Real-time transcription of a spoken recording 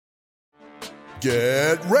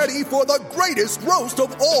Get ready for the greatest roast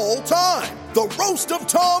of all time, the Roast of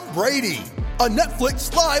Tom Brady, a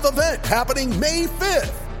Netflix live event happening May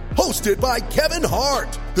 5th. Hosted by Kevin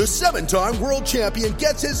Hart, the 7-time world champion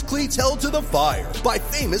gets his cleats held to the fire by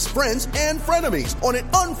famous friends and frenemies on an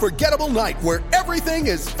unforgettable night where everything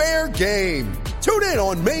is fair game. Tune in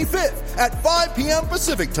on May 5th at 5 p.m.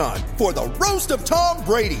 Pacific time for the Roast of Tom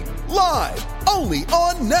Brady, live only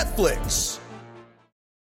on Netflix.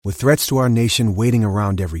 With threats to our nation waiting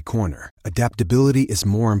around every corner, adaptability is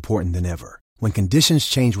more important than ever. When conditions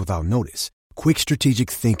change without notice, quick strategic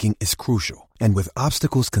thinking is crucial. And with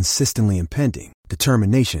obstacles consistently impending,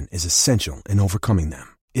 determination is essential in overcoming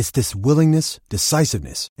them. It's this willingness,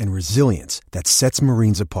 decisiveness, and resilience that sets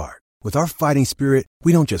Marines apart. With our fighting spirit,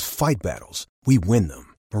 we don't just fight battles, we win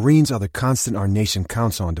them. Marines are the constant our nation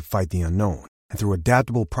counts on to fight the unknown. And through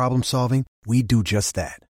adaptable problem solving, we do just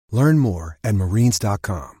that. Learn more at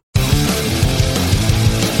Marines.com.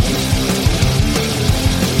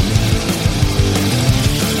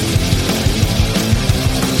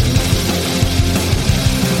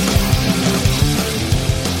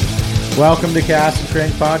 Welcome to Cast and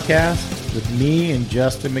Crank Podcast with me and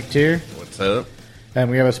Justin McTeer. What's up?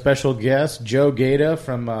 And we have a special guest, Joe Gata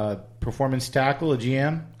from Performance Tackle, a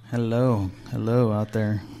GM. Hello out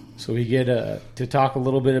there. So we get to talk a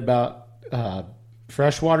little bit about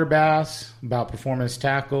freshwater bass, about Performance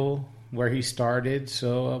Tackle, where he started.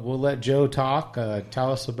 So we'll let Joe talk.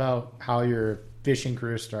 Tell us about how your fishing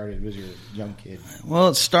career started as a young kid. Well,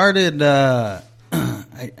 it started...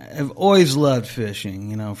 I've always loved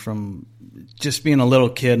fishing, from just being a little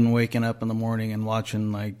kid and waking up in the morning and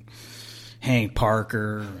watching like Hank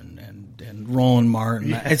Parker and Roland Martin.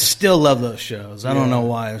 Yeah. I still love those shows. I don't know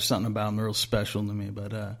why. There's something about them real special to me.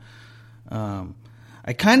 But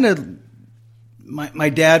I kind of my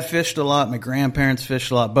dad fished a lot. My grandparents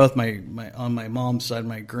fished a lot. Both my on my mom's side,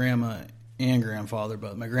 my grandma and grandfather.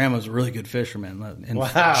 But my grandma was a really good fisherman and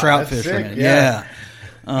trout fisherman. Sick. Yeah.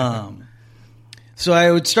 So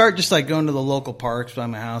I would start just like going to the local parks by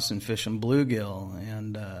my house and fishing bluegill.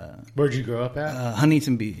 And where'd you grow up at?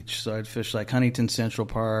 Huntington Beach. So I'd fish like Huntington Central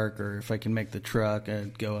Park, or if I can make the truck,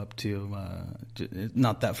 I'd go up to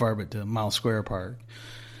not that far, but to Miles Square Park.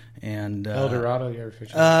 And El Dorado, you ever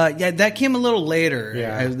fished? Yeah, that came a little later.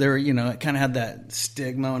 Yeah, it kind of had that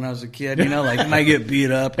stigma when I was a kid. Like I might get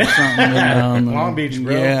beat up or something. Long Beach,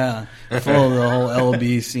 bro. Yeah, full of the whole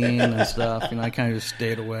LB scene and stuff. I kind of just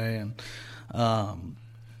stayed away and.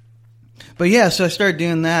 But yeah, so I started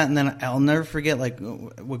doing that, and then I'll never forget like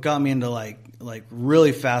what got me into like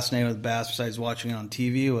really fascinated with bass besides watching it on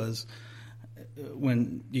TV was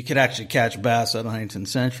when you could actually catch bass at Huntington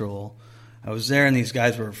Central. I was there and these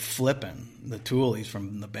guys were flipping the toolies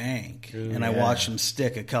from the bank. Ooh, and I watched them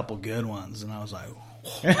stick a couple good ones, and I was like,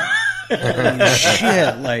 holy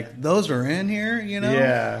shit, like those are in here,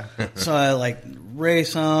 Yeah. So I like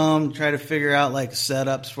race home, try to figure out like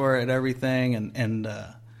setups for it, everything, and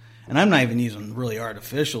I'm not even using really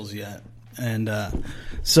artificials yet. And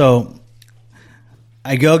so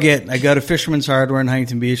I go to Fisherman's Hardware in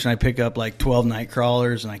Huntington Beach, and I pick up like 12 night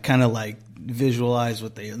crawlers, and I kind of like visualize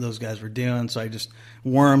what those guys were doing. So I just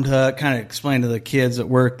wormed hook, kind of explained to the kids that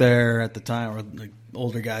worked there at the time, or the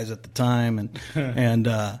older guys at the time, and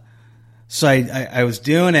so I was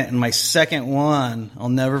doing it, and my second one, I'll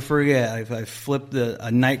never forget. I flipped a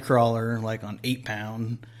night crawler like on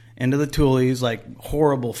 8-pound into the toolies, like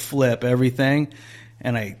horrible flip, everything,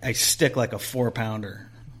 and I stick like a 4-pounder.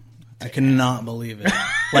 I cannot believe it.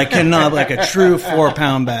 Like a true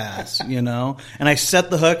 4-pound bass, And I set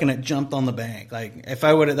the hook and it jumped on the bank. Like if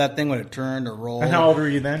that thing would have turned or rolled. And how old were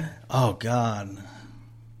you then? Oh God.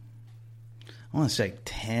 I want to say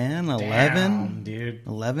 10, 11. Damn, dude.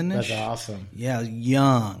 11-ish. That's awesome. Yeah,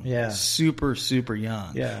 young. Yeah. Super, super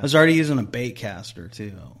young. Yeah. I was already using a bait caster,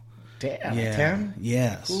 too. Damn. Yeah. 10?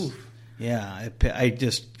 Yes. Oof. Yeah.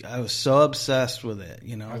 I was so obsessed with it,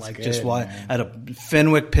 That's like good, just why man. I had a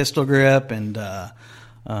Fenwick pistol grip and I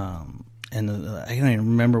don't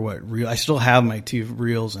even remember what reel. I still have my 2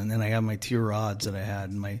 reels, and then I have my 2 rods that I had.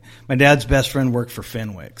 And my dad's best friend worked for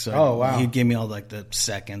Fenwick, so oh, wow. He'd give me all like the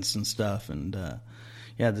seconds and stuff, and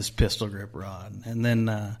this pistol grip rod. And then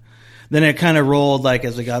it kind of rolled like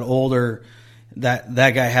as I got older. That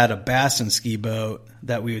guy had a bass and ski boat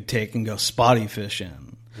that we would take and go spotty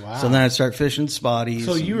fishing. Wow. So then I'd start fishing spotties.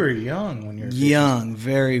 So you were young when you were fishing. Young,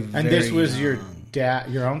 very, very And this was young. your dad,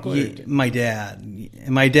 your uncle? My dad.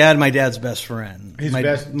 And my dad's best friend. My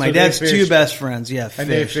dad's two best friends. Yeah, and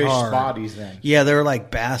they fished hard. spotties then. Yeah, they were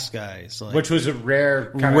like bass guys. Like, which was a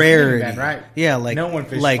rare kind rarity. of thing then, right? Yeah, like no one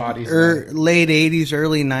fished like spotties. Late 80s,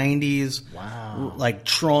 early 90s. Wow. Like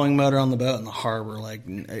trolling motor on the boat in the harbor. Like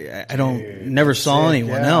I never saw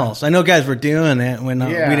anyone else. I know guys were doing it when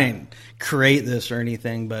we didn't create this or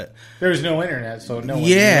anything, but there was no internet, so no one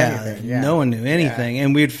knew anything. Yeah. No one knew anything.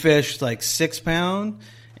 And we'd fish like 6 pound,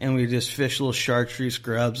 and we'd just fish little chartreuse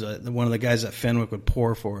grubs that one of the guys at Fenwick would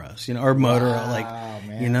pour for us, our motor,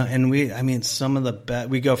 man. and some of the best.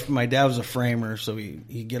 We go from, my dad was a framer, so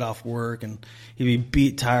he'd get off work and he'd be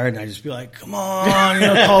beat tired, and I'd just be like, come on,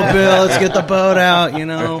 call Bill, let's get the boat out,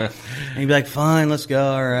 and he'd be like, fine, let's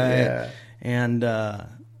go, all right. Yeah.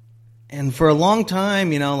 And for a long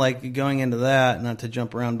time, like going into that, not to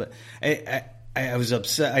jump around, but I was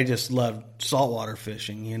upset. I just loved saltwater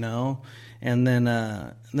fishing, And then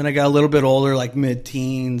I got a little bit older, like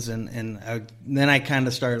mid-teens, and then I kind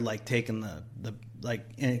of started like taking the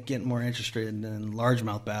getting more interested in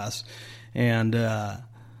largemouth bass, and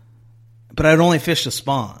but I'd only fish the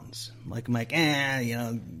spawns. Like I'm like,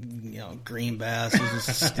 green bass is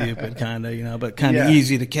just stupid, kind of, but kind of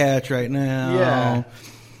easy to catch right now. Yeah.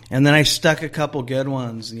 And then I stuck a couple good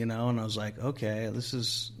ones, and I was like, okay, this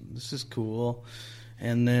is cool.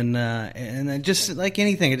 And then just like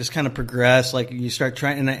anything, it just kind of progressed. Like you start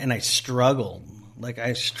trying, and I struggled. Like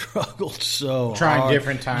I struggled so trying hard.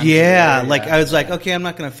 Different times. Yeah, like I was like, okay, I'm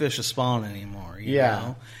not going to fish a spawn anymore. You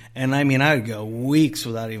know? And I mean, I would go weeks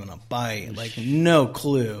without even a bite, like no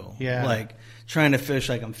clue. Yeah, like trying to fish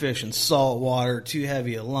like I'm fishing salt water, too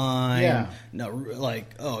heavy a line. Yeah. No,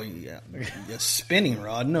 like, a spinning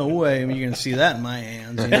rod. No way. I mean, you're going to see that in my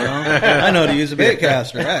hands, I know to use a bait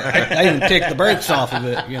caster. I even take the brakes off of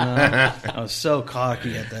it, I was so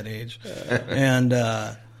cocky at that age.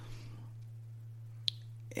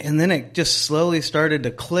 And then it just slowly started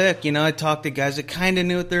to click. I talked to guys that kind of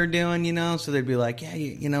knew what they were doing, so they'd be like, yeah,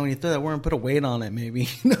 when you throw that worm, put a weight on it maybe.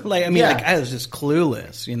 Like I was just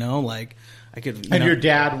clueless, like I could. And your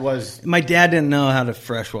dad was? My dad didn't know how to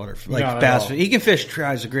freshwater bass fish. He can fish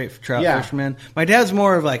trout. He's a great trout fisherman. My dad's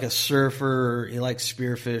more of like a surfer. He likes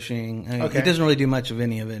spear fishing. I mean, he doesn't really do much of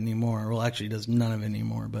any of it anymore. Well, actually, he does none of it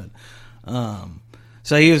anymore. But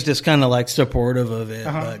so he was just kind of like supportive of it,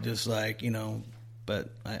 but just like But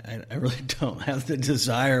I really don't have the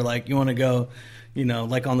desire. Like you want to go,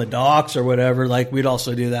 like on the docks or whatever. Like we'd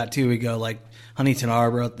also do that too. We go like Huntington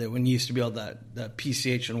Harbor, when you used to be able that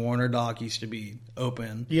PCH and Warner dock used to be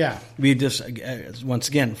open. Yeah, we just once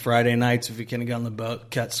again Friday nights if we can get on the boat,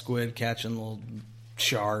 catch squid, catching little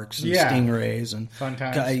sharks and stingrays and fun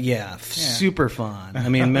times. Super fun. I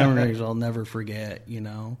mean, memories I'll never forget.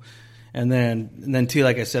 And then too,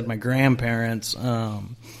 like I said, my grandparents,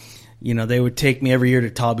 they would take me every year to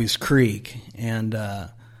Tawboo's Creek, and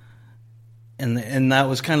that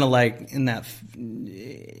was kind of like in that.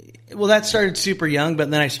 Well, that started super young, but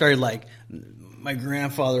then I started like, my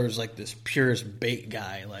grandfather was like this purest bait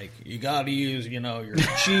guy. Like you got to use, your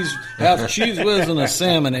cheese, have cheese whiz and a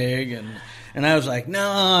salmon egg, and I was like, no,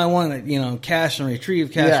 I want to, catch and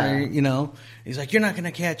retrieve, He's like, you're not going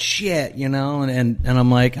to catch shit, and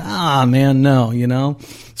I'm like, man, no,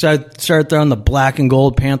 So I started throwing the black and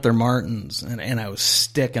gold Panther Martins, and I was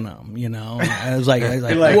sticking them, And I was like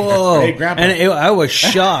whoa. Hey, Grandpa. And I was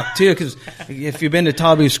shocked, too, because if you've been to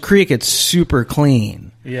Tawboo's Creek, it's super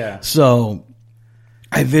clean. Yeah. So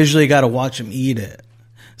I visually got to watch them eat it.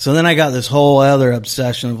 So then I got this whole other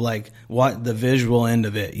obsession of like what the visual end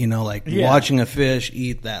of it, watching a fish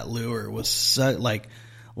eat that lure was so, like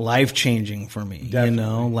life-changing for me.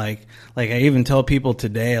 Definitely. Like I even tell people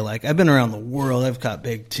today, like I've been around the world, I've caught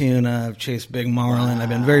big tuna, I've chased big marlin. I've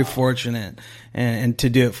been very fortunate and to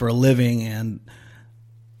do it for a living, and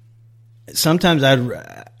sometimes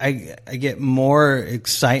I get more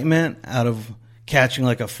excitement out of catching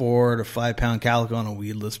like a 4 to 5 pound calico on a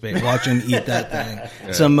weedless bait, watching him eat that thing.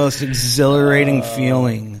 It's the most exhilarating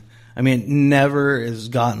feeling. I mean, it never has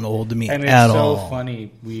gotten old to me at all. And it's so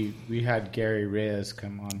funny. We had Gary Reyes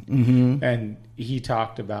come on, and he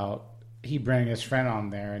talked about, he brought his friend on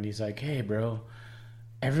there, and he's like, hey, bro,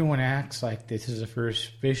 everyone acts like this is the first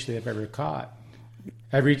fish they've ever caught.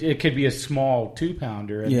 It could be a small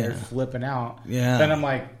 2-pounder, and they're flipping out. Yeah. Then I'm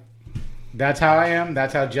like, that's how I am.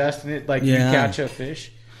 That's how Justin is. Like, you catch a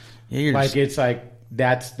fish. Yeah, like, it's like,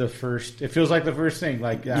 that's the first, it feels like the first thing.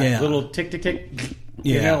 Like, that little tick, tick, tick.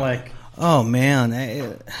 Like, oh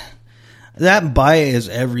man, that bite is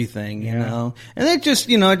everything, and it just,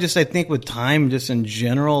 I think with time, just in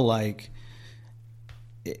general, like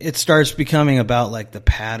it starts becoming about like the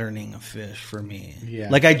patterning of fish for me. Yeah.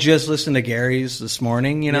 Like I just listened to Gary's this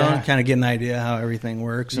morning, you know, Yeah. kind of get an idea how everything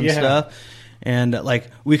works and Yeah. stuff. And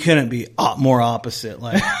like we couldn't be more opposite,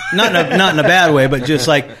 like not in a bad way, but just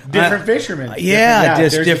like Different fishermen. just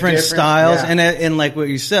there's a different styles. yeah. And like what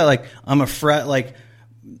you said, like I'm like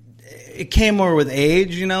it came more with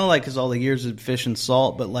age, you know, like because all the years of fishing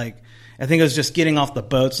salt, but like. I think it was just getting off the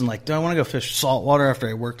boats and like, do I want to go fish saltwater after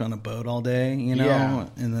I worked on a boat all day, you know? Yeah.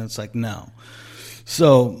 And then it's like, no.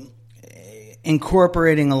 So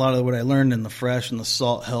incorporating a lot of what I learned in the fresh and the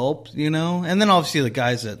salt helped, you know? And then obviously the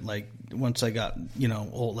guys that like, once I got, you know,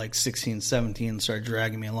 old, like 16, 17, started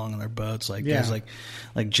dragging me along on their boats, like guys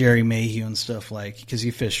like Jerry Mayhew and stuff, like, because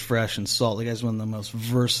he fished fresh and salt. The guy's one of the most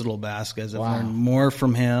versatile bass guys. I've learned more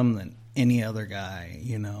from him than any other guy,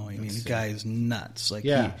 you know? I mean, the guy is nuts. Like,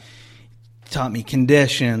 he taught me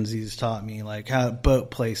conditions. He's taught me like how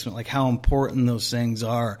boat placement, like how important those things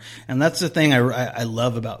are. And that's the thing I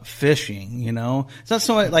love about fishing, you know, it's not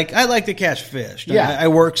so much like I like to catch fish. Yeah. I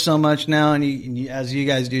work so much now and as you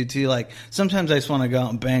guys do too, like sometimes I just want to go out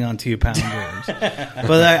and bang on 2-pounders,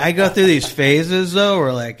 but I go through these phases though,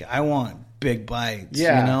 where like I want big bites, you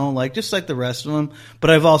know, like just like the rest of them. But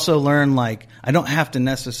I've also learned like I don't have to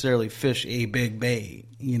necessarily fish a big bait.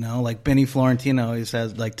 You know, like Benny Florentino always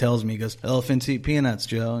has, like, tells me, he goes, elephants eat peanuts,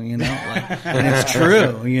 Joe, you know, like, and it's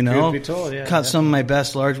true, you know. Truth be told, yeah, caught some of my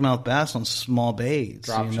best largemouth bass on small baits,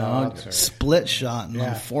 Drop you know, shots or... split shot and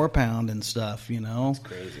on 4-pound and stuff, you know. That's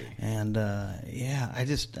crazy. And I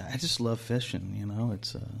just love fishing, you know.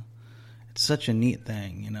 It's such a neat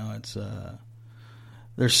thing, you know. It's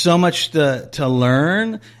there's so much to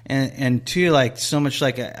learn, and too, like so much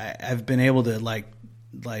like I've been able to like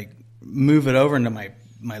move it over into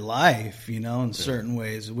my life, you know, in certain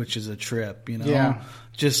ways, which is a trip, you know. Yeah.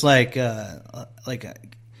 Just like I'll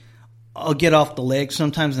get off the lake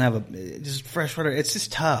sometimes and have just freshwater. It's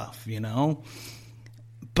just tough, you know.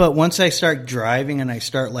 But once I start driving and I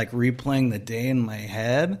start like replaying the day in my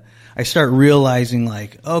head, I start realizing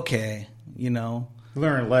like, okay, you know,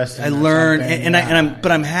 learn a lesson. I learned,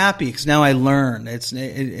 but I'm happy because now I learned. It's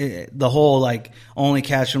the whole like only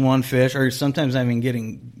catching one fish, or sometimes I'm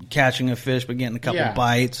even catching a fish but getting a couple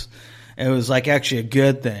bites. It was like actually a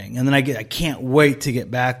good thing, and then I can't wait to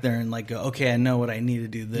get back there and like go, okay, I know what I need to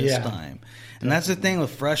do this time. And that's the thing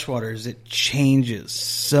with freshwater is it changes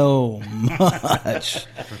so much,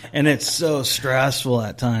 and it's so stressful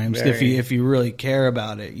at times if you really care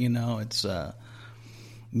about it. You know, it's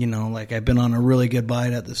you know, like I've been on a really good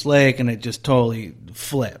bite at this lake and it just totally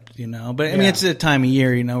flipped, you know. But I mean, it's the time of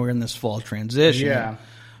year, you know, we're in this fall transition. Yeah.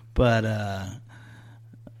 But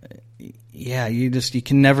you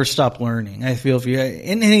can never stop learning. I feel if you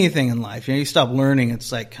in anything in life, you know, you stop learning,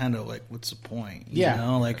 it's like kind of like, what's the point? You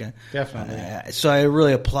know, like definitely. So I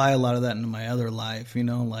really apply a lot of that into my other life, you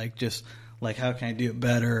know, like just like how can I do it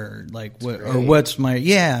better, or like what's my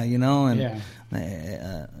you know, and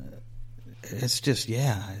it's just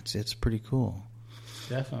it's pretty cool.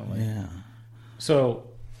 Definitely. Yeah. So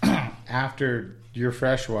after your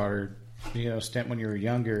freshwater, you know, stint when you were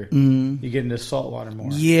younger, you get into saltwater more.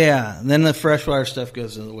 Yeah. Then the freshwater stuff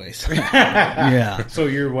goes to the waste. Yeah. So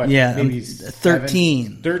you're what? Yeah. Maybe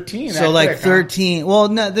 13. 13. So like quick, 13. Huh? Well,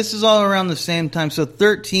 no, this is all around the same time. So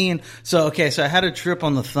 13. So okay. So I had a trip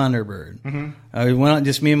on the Thunderbird. We went,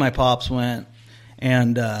 just me and my pops went,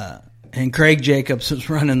 and Craig Jacobs was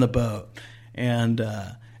running the boat. And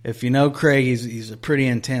if you know Craig, he's a pretty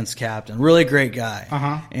intense captain, really great guy.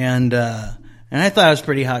 And I thought I was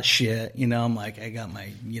pretty hot shit, you know. I'm like, I got my,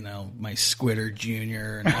 you know, my Squitter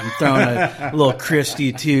Junior, and I'm throwing a little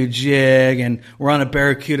Christie 2 jig, and we're on a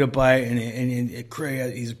Barracuda bite, and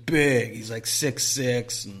Craig, he's big, he's like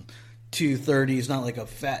 6'6" and 230. He's not like a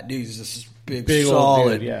fat dude, he's this big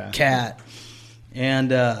solid cat,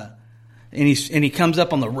 and he comes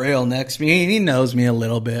up on the rail next to me. He knows me a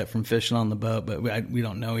little bit from fishing on the boat, but we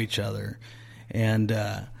don't know each other, and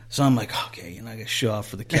so I'm like, okay, you know, I got to show off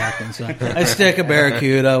for the captain. So I stick a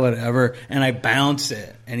Barracuda, whatever, and I bounce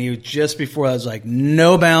it. And he was just before I was like,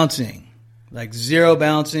 no bouncing, like zero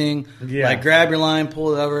bouncing. Yeah. Like grab your line,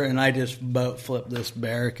 pull it over, and I just boat flipped this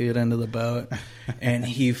Barracuda into the boat, and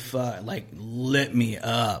he like lit me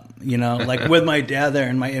up, you know, like with my dad there,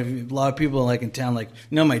 and a lot of people like in town, like,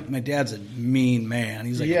 you know, my dad's a mean man.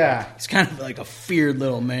 He's like, he's kind of like a feared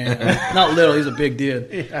little man, not little, he's a big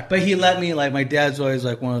dude, but he let me, like, my dad's always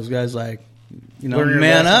like one of those guys, like, you know,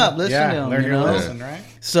 man up, listen to him, learn your know? lesson, right?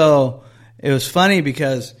 So it was funny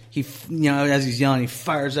because he, you know, as he's yelling, he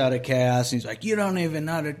fires out a cast, and he's like, you don't even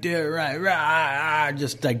know how to do it right,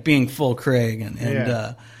 just like being full Craig,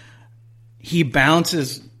 and he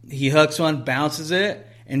bounces, he hooks one, bounces it,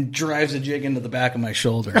 and drives a jig into the back of my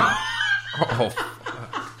shoulder. Oh,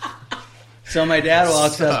 So my dad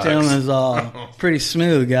walks up to him and is all, pretty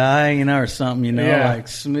smooth guy, you know, or something, you know, like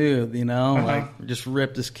smooth, you know, like just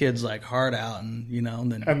ripped this kid's like heart out and, you know,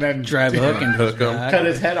 and then drive a hook into his guy. Cut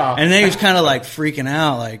his head off. And then he was kind of like freaking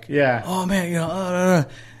out, like, Yeah. oh man, you know,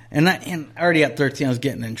 and I already at 13, I was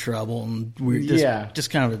getting in trouble, and we were just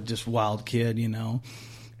kind of a just wild kid, you know.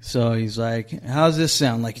 So he's like, how's this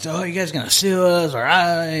sound? Like, oh, you guys gonna sue us? Or,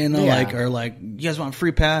 you know, like, you guys want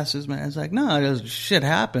free passes, man? It's like, no, it goes, shit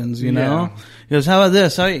happens, you know? He goes, how about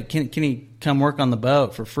this? Can he come work on the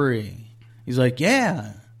boat for free? He's like,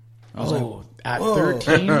 yeah. I was like, at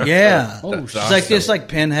 13? yeah. Oh, it's like this, like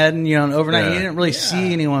pinheading, you know, and overnight. You didn't really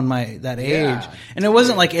see anyone that age. And it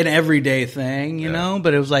wasn't like an everyday thing, you know,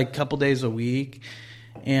 but it was like a couple days a week.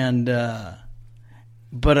 And,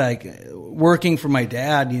 but like working for my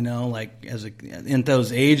dad, you know, like in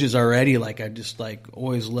those ages already, like I just like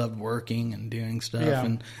always loved working and doing stuff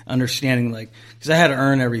and understanding, like, because I had to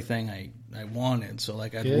earn everything I wanted. So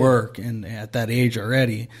like I'd work and at that age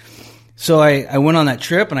already. So I went on that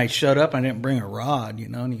trip and I showed up. I didn't bring a rod, you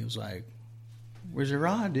know, and he was like, "Where's your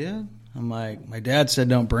rod, dude?" I'm like, "My dad said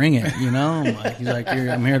don't bring it," you know. He's like,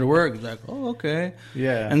 I'm here to work. He's like, "Oh, okay."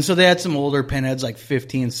 Yeah. And so they had some older pinheads, like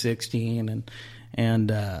 15, 16,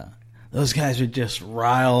 and those guys would just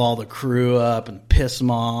rile all the crew up and piss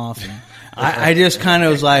them off. And I just kind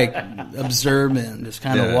of was like observant, just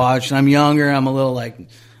kind of watching. I'm younger. I'm a little like,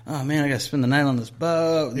 oh man, I got to spend the night on this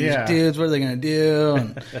boat. These dudes, what are they going to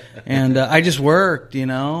do? And I just worked, you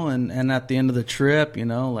know. And at the end of the trip, you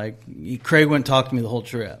know, like Craig went and talked to me the whole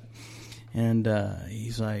trip, and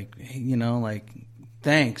he's like, hey, you know, like,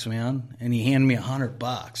 thanks, man. And he handed me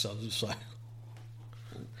 $100. So I was just like,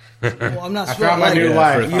 well, I'm not supposed to my new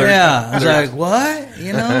life. Yeah, I was like, what?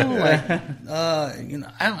 You know, like, you know,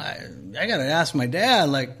 I got to ask my dad.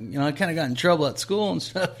 Like, you know, I kind of got in trouble at school and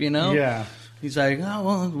stuff. You know. Yeah. He's like, oh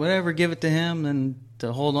well, whatever, give it to him and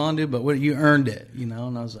to hold on to. But you earned it, you know.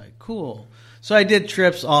 And I was like, cool. So I did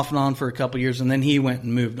trips off and on for a couple of years, and then he went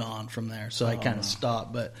and moved on from there. So I kind of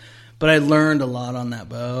stopped, but I learned a lot on that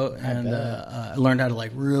boat, and I learned how to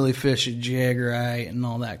like really fish a jig right and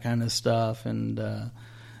all that kind of stuff, and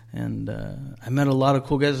I met a lot of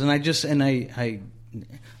cool guys, and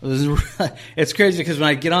it's crazy because when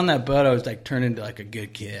I get on that boat, I was like turned into like a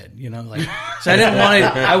good kid, you know, like, so I didn't want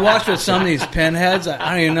to, I watched with some of these pinheads.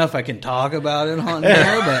 I don't even know if I can talk about it on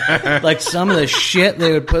there, but like some of the shit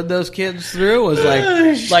they would put those kids through was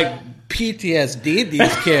like PTSD,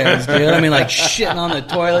 these kids, dude. I mean, like shitting on the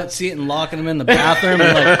toilet seat and locking them in the bathroom,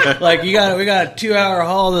 and like we got a 2-hour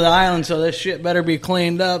haul to the island, so this shit better be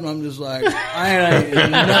cleaned up. And I'm just like, I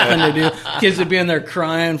ain't nothing to do. Kids would be in there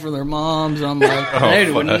crying for their moms, and I'm like,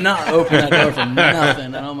 they would not open that door for nothing.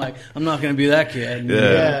 And I'm like, I'm not going to be that kid.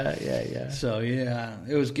 Yeah. So yeah,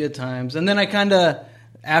 it was good times. And then I kind of,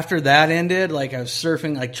 after that ended, like I was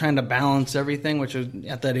surfing, like trying to balance everything, which was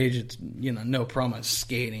at that age, it's, you know, no problem. I was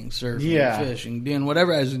skating, surfing, fishing, doing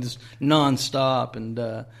whatever. I was just nonstop. And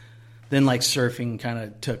then like surfing kind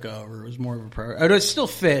of took over. It was more of a priority. I would still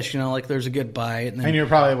fish, you know, like there's a good bite. And you're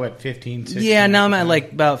probably, what, 15, 16? Yeah, now I'm at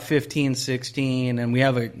like about 15, 16. And we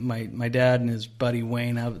have my dad and his buddy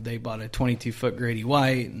Wayne, they bought a 22-foot Grady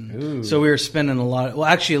White. And so we were spending a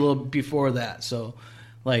little before that. So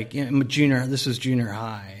like this was junior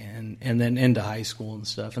high, and then into high school and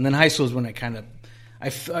stuff. And then high school is when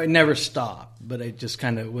I never stopped, but it just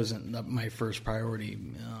kind of wasn't my first priority.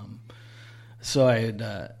 So I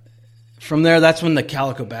had, from there, that's when the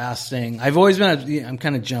calico bass thing. I've always been, I'm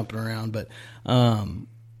kind of jumping around, but I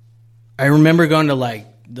remember going to like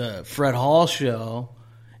the Fred Hall show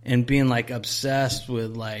and being like obsessed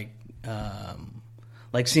with like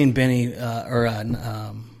seeing Benny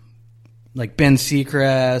like Ben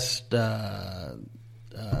Seacrest, the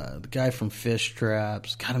guy from Fish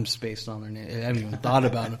Traps. God, I'm spaced on their name. I haven't even thought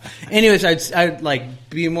about them. Anyways, I'd like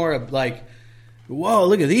be more of like, whoa,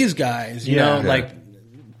 look at these guys, you know, like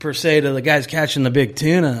per se to the guys catching the big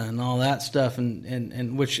tuna and all that stuff,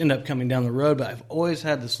 and which end up coming down the road. But I've always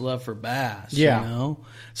had this love for bass, you know.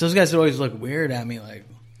 So those guys would always look weird at me, like,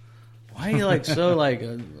 why are you like so like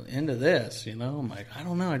into this, you know? I'm like, I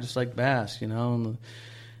don't know, I just like bass, you know.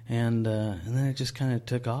 And then it just kind of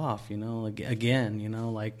took off, you know, like, again, you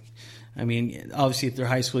know, like, I mean, obviously through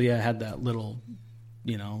high school, I had that little,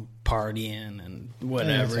 you know, partying and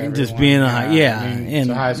whatever, and just being a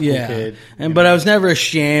high school kid. And but I was never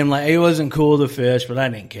ashamed. Like, it wasn't cool to fish, but I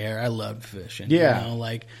didn't care. I loved fishing. Yeah, you know,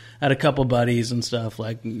 like I had a couple buddies and stuff.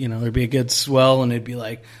 Like, you know, there'd be a good swell, and it'd be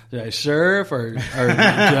like, did I surf or do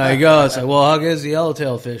I go? It's like, well, how good is the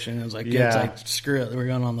yellowtail fishing? It was like, it's like, screw it, we're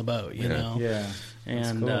going on the boat, you know. Yeah.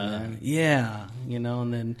 And cool, man. yeah, you know,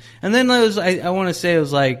 and then it was, I want to say it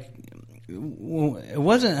was like, it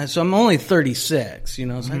wasn't, so I'm only 36, you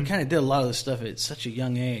know, so I kind of did a lot of this stuff at such a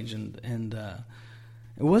young age, and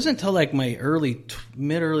it wasn't until like my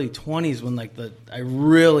mid-early 20s when like I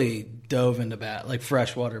really dove into like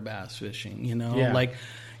freshwater bass fishing, you know, like,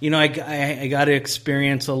 you know, I got to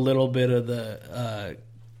experience a little bit of the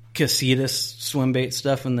Casitas swim bait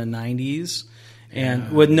stuff in the 90s,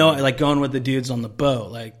 and with like going with the dudes on the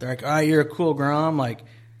boat, like they're like, all right, you're a cool grom, like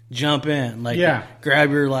jump in, like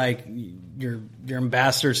grab your like your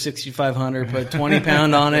Ambassador 6500, put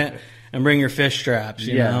 20-pound on it, and bring your fish traps,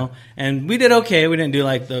 you know. And we did okay. We didn't do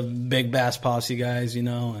like the big bass posse guys, you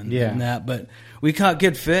know, and that, but we caught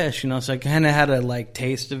good fish, you know. So I kind of had a like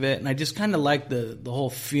taste of it, and I just kind of liked the whole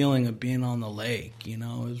feeling of being on the lake, you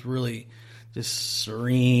know. It was really just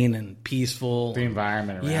serene and peaceful. The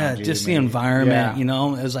environment around you. Just the environment, you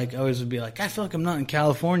know. It was like I always would be like, I feel like I'm not in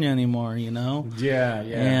California anymore, you know. Yeah,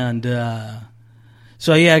 yeah. And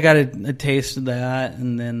so yeah, I got a taste of that,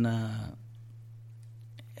 and then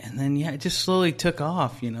it just slowly took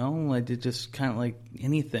off, you know. Like it just kind of like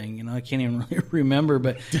anything, you know. I can't even really remember,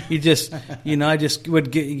 but you just, you know, I just would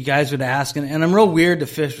get, you guys would ask, and I'm real weird to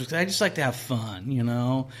fish because I just like to have fun, you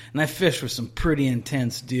know. And I fish with some pretty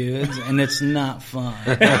intense dudes, and it's not fun.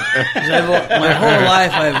 My whole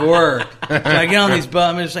life I've worked, so I get on these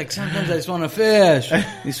boats. I'm just like, sometimes I just want to fish.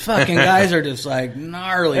 These fucking guys are just like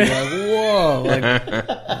gnarly, like whoa,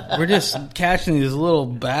 like we're just catching these little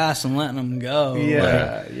bass and letting them go.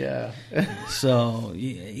 So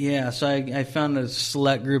so I found a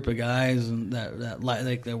select group of guys and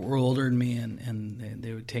that were older than me, and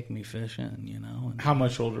they would take me fishing, you know. And how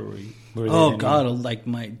much older were you? Oh God, like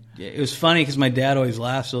it was funny because my dad always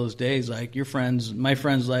laughs those days, like my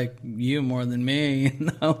friends like you more than me,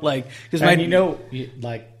 you know, like because you know,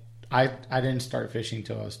 like I didn't start fishing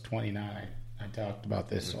till I was 29. I talked about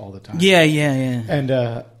this all the time. Yeah.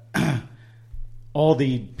 And all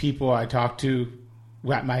the people I talked to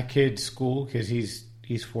at my kid's school, because he's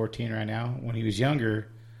 14 right now. When he was younger,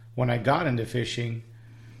 when I got into fishing,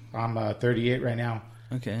 I'm 38 right now.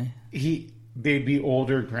 Okay. They'd be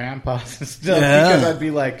older grandpas and stuff because I'd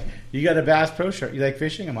be like, "You got a Bass Pro Shop? You like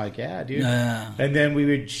fishing?" I'm like, "Yeah, dude." And then we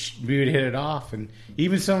would hit it off, and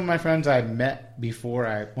even some of my friends I met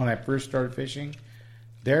before when I first started fishing,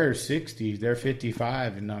 they're 60, they're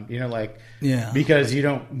 55, and you know, like because you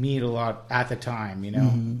don't meet a lot at the time, you know.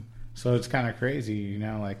 Mm-hmm. So it's kind of crazy, you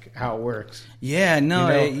know, like how it works. Yeah,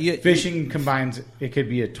 no. You know, fishing combines, it could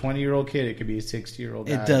be a 20-year-old kid, it could be a 60-year-old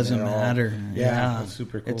guy. It doesn't matter. Yeah, it's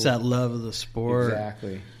super cool. It's that love of the sport.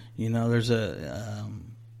 Exactly. You know, there's I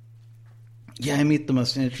meet the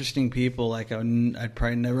most interesting people. Like I'd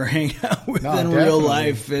probably never hang out with in real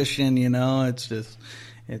life fishing, you know. It's just,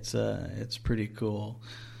 it's pretty cool.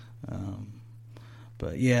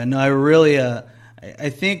 But yeah, no, I really,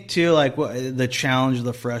 I think too, like the challenge of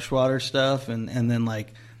the freshwater stuff, and then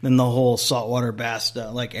the whole saltwater bass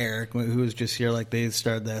stuff. Like Eric, who was just here, like they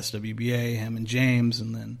started the SWBA, him and James,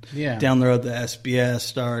 and then down the road the SBS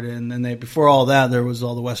started, and then before all that there was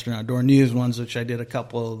all the Western Outdoor News ones, which I did a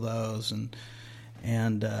couple of those,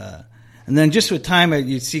 and then just with time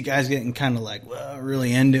you'd see guys getting kind of like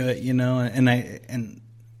really into it, you know, and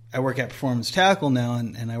I work at Performance Tackle now,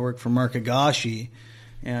 and I work for Mark Agashi.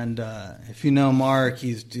 And if you know Mark,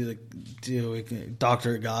 he's Dr.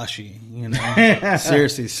 Agashi, you know.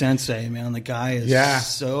 Seriously, sensei, man. The guy is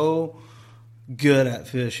so good at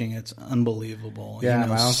fishing. It's unbelievable. Yeah, he knows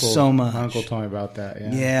my uncle, so much. My uncle told me about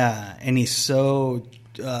that. Yeah, and he's so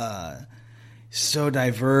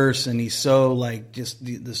diverse, and he's so like just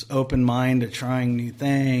this open mind to trying new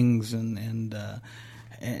things, and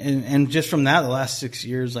just from that, the last 6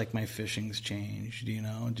 years, like my fishing's changed, you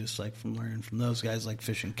know, just like from learning from those guys, like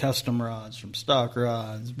fishing custom rods from stock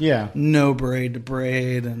rods, no braid to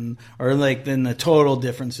braid, or like then the total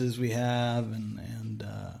differences we have, and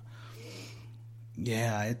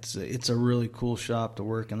it's a really cool shop to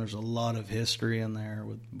work in. There's a lot of history in there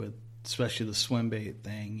with especially the swim bait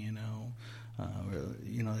thing, you know.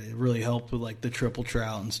 It really helped with like the triple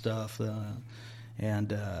trout and stuff,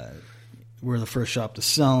 we're the first shop to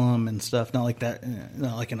sell them and stuff. Not like that,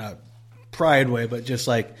 not like in a pride way, but just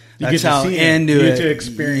like that's how into it. You get to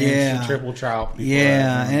experience the triple trout.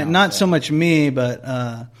 And not so much me, but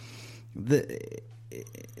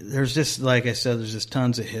there's just, like I said, there's just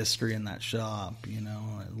tons of history in that shop. You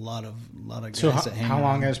know, a lot of guys. So that hang how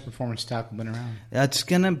long around. has Performance Tackle been around? That's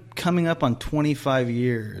coming up on 25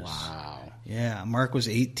 years. Wow. Yeah, Mark was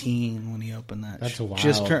 18 when he opened that. That's a while.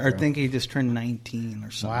 I think he just turned 19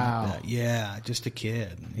 or something like that. Yeah, just a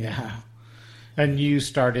kid. Yeah. And you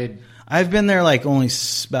started... I've been there like only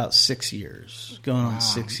about 6 years, going on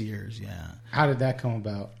 6 years, yeah. How did that come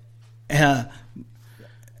about?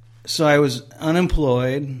 So I was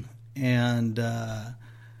unemployed, and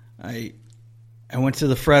I went to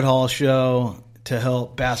the Fred Hall show to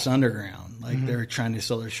help Bass Underground. Like they were trying to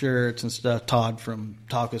sell their shirts and stuff. Todd from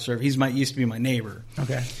Taco Surf, used to be my neighbor.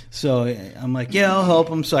 Okay. So I'm like, yeah, I'll help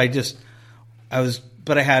him. So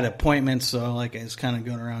but I had appointments, so like I was kind of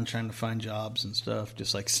going around trying to find jobs and stuff,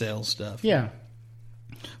 just like sales stuff. Yeah.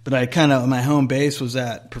 But my home base was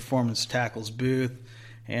at Performance Tackle's booth,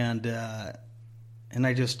 and I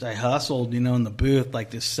hustled, in the booth, like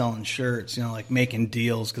just selling shirts, like making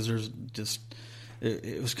deals, because there's just,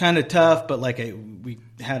 it was kind of tough, but like we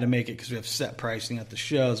had to make it because we have set pricing at the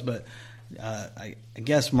shows. But I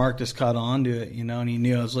guess Mark just caught on to it, and he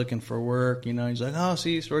knew I was looking for work. He's like, oh, so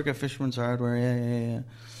you used to work at Fisherman's Hardware, yeah.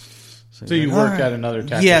 So you worked at another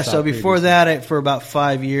tackle Yeah, shop so before previously. that, for about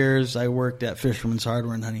 5 years, I worked at Fisherman's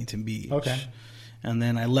Hardware in Huntington Beach. Okay. And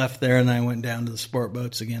then I left there, and I went down to the sport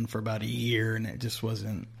boats again for about a year, and it just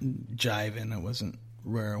wasn't jiving. It wasn't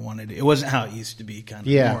where I wanted it. It wasn't how it used to be, kind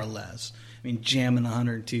of, more or less. I mean, jamming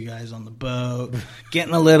 102 guys on the boat,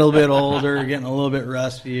 getting a little bit older, getting a little bit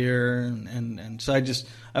rustier, and so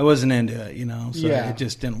I wasn't into it, so it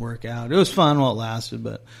just didn't work out. It was fun while it lasted,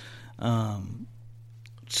 but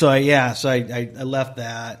so I left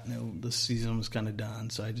that. The season was kind of done,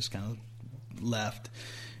 so I just kind of left.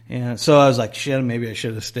 And so I was like, shit, maybe I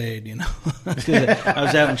should have stayed, I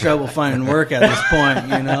was having trouble finding work at this point,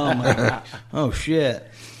 I'm like, oh, shit.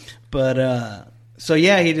 But, so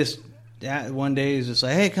yeah, he just, one day he's just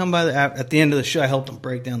like, hey, come by at the end of the show. I helped him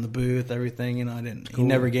break down the booth, everything, he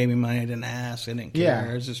never gave me money. I didn't ask. I didn't care.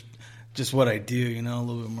 Yeah. It was just what I do, a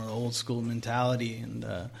little bit more old school mentality.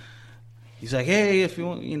 And, he's like, hey, if you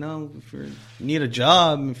want, if you need a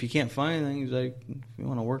job, if you can't find anything, he's like, if you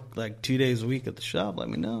want to work like 2 days a week at the shop, let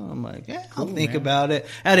me know. I'm like, yeah, I'll think about it.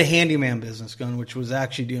 I had a handyman business going, which was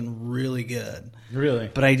actually doing really good. Really?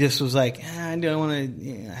 But I just was like, I don't want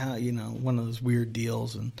to, one of those weird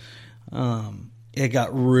deals. And it got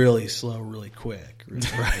really slow, really quick.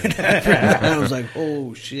 Right after that, I was like,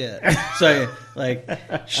 oh, shit. So I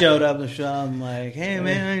showed up at the shop. I'm like, hey,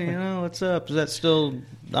 man, what's up? Is that still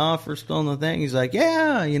the offer, still on the thing? He's like,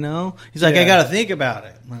 yeah, He's like, I got to think about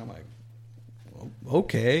it. And I'm like,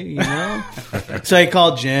 okay, So I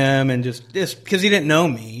called Jim and just because he didn't know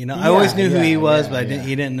me, I always knew who he was, but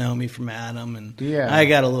he didn't know me from Adam, and I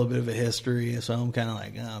got a little bit of a history, so I'm kind of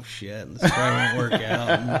like, oh shit, this probably won't work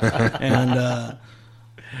out.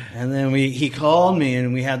 And then he called me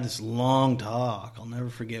and we had this long talk. I'll never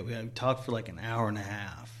forget. We talked for like an hour and a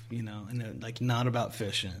half, and like not about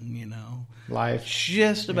fishing, Life,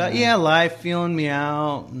 just about life, feeling me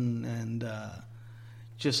out, and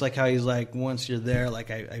just like how he's like, once you're there,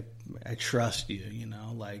 like I trust you,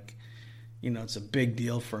 like, it's a big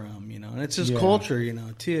deal for him, and it's his culture,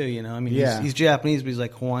 too, I mean, he's Japanese, but he's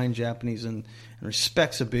like Hawaiian Japanese, and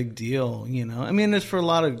respect's a big deal, I mean, it's for a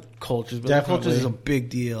lot of cultures, but the culture is a big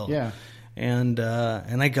deal. Yeah. And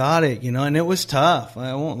I got it, and it was tough.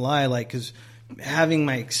 I won't lie, like, because having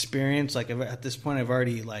my experience, like at this point, I've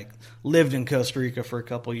already like lived in Costa Rica for a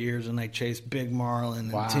couple of years, and I chased big marlin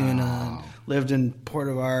and tuna, and lived in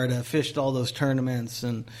Puerto Vallarta, fished all those tournaments,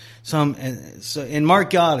 and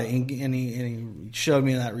Mark got it, and he showed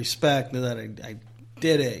me that respect that I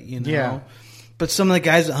did it, Yeah. But some of the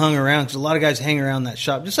guys that hung around, because a lot of guys hang around that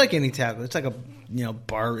shop, just like any tackle. It's like a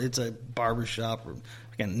it's a barber shop, or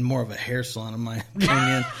again, more of a hair salon in my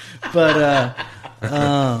opinion. But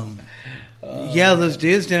those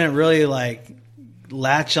dudes didn't really like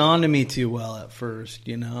latch on to me too well at first,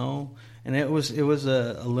 And it was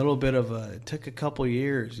a little bit of it took a couple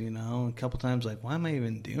years, a couple times like, why am I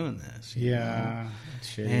even doing this? Yeah.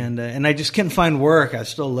 And I just couldn't find work. I was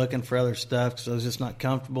still looking for other stuff because I was just not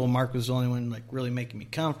comfortable. Mark was the only one like really making me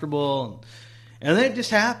comfortable, and then it just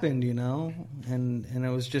happened, and it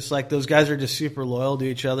was just like those guys are just super loyal to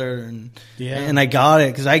each other, and I got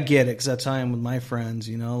it because I get it because that's how I am with my friends,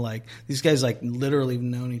 like these guys like literally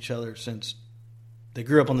known each other since they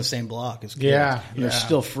grew up on the same block as kids. Yeah. They're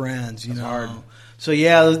still friends, That's hard. So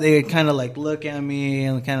they kind of like look at me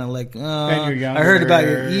and kind of like, oh, and you're younger, I heard about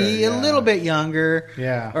you. A little bit younger.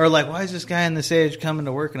 Yeah. Or like, why is this guy in this age coming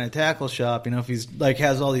to work in a tackle shop? If he's like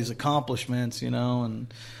has all these accomplishments,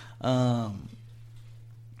 and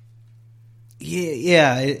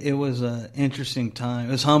it was an interesting time.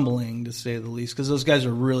 It was humbling to say the least because those guys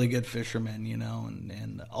are really good fishermen,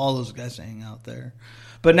 and all those guys hang out there.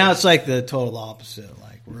 But now it's like the total opposite.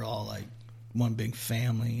 Like we're all like one big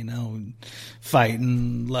family, you know,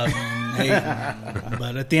 fighting, loving, hating.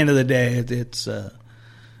 But at the end of the day,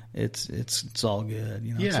 it's all good.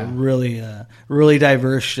 You know, it's a really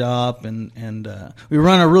diverse shop, and we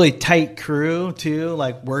run a really tight crew too,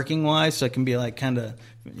 like working wise. So it can be like kind of,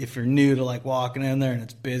 if you're new to like walking in there and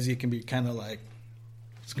it's busy, it can be kind of like,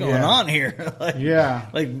 what's going on here? like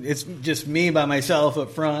it's just me by myself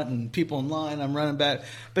up front and people in line. I'm running back,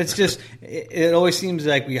 but it's just it always seems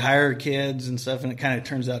like we hire kids and stuff, and it kind of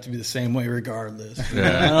turns out to be the same way regardless.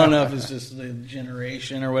 I don't know if it's just the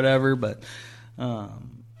generation or whatever, but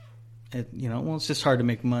it's just hard to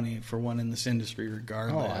make money for one in this industry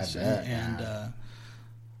regardless. Oh, I bet. And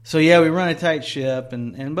so we run a tight ship,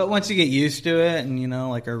 but once you get used to it, and you know,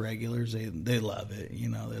 like our regulars, they love it. You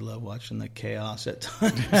know, they love watching the chaos at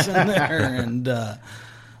times in there, and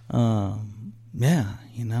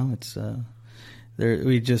you know, it's there.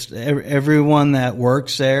 We just everyone that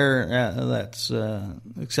works there, that's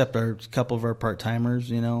except a couple of our part timers.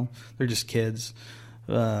 You know, they're just kids.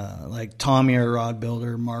 Like Tommy, our rod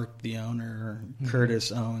builder, Mark, the owner,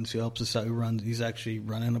 Curtis Owens, who helps us out, he's actually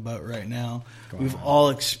running a boat right now. Wow. We've all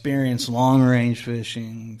experienced long range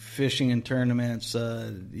fishing in tournaments.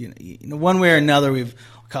 You know, one way or another, we've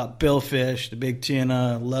caught billfish, the big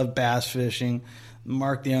tuna, love bass fishing.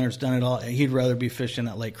 Mark, the owner's done it all. He'd rather be fishing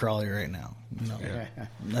at Lake Crawley right now. You know,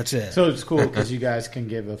 that's it. So it's cool because you guys can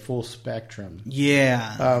give a full spectrum.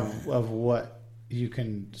 Of what you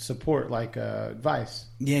can support, like advice.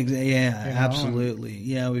 Absolutely.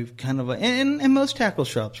 Yeah, we've kind of and most tackle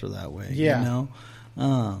shops are that way. You know,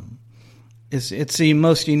 it's the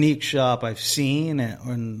most unique shop I've seen,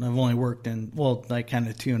 and I've only worked in like kind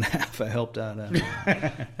of 2.5. I helped out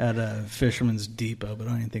at Fisherman's Depot, but I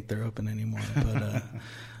don't even think they're open anymore. But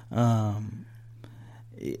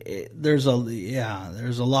there's a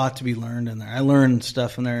lot to be learned in there. I learned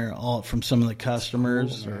stuff in there all from some of the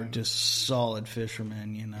customers who are just solid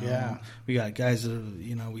fishermen. You know, we got guys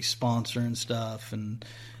that we sponsor and stuff, and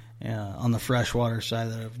on the freshwater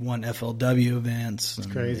side that have won FLW events. It's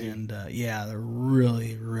crazy, and they're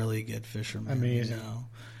really, really good fishermen. Amazing, you know?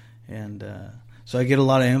 And so I get a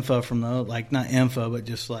lot of info from those, like not info, but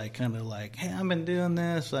just like kind of like, hey, I've been doing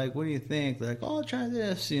this. Like, what do you think? They're like, oh, I'll try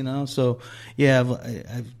this, you know. So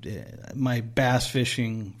I've my bass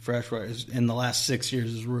fishing freshwater in the last 6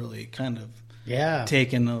 years is really kind of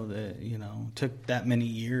taken took that many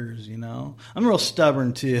years. You know, I'm real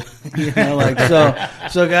stubborn too. You know, like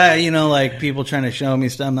so guy, you know, like people trying to show me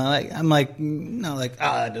stuff. I'm like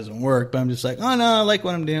that doesn't work. But I'm just like, oh no, I like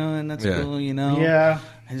what I'm doing. That's cool. You know. Yeah.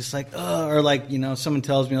 I just like, or like, you know, someone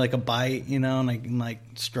tells me like a bite, you know, and I'm like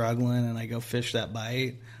struggling, and I go fish that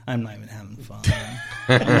bite. I'm not even having fun.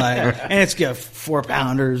 And it's got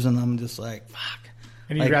 4-pounders, and I'm just like, fuck.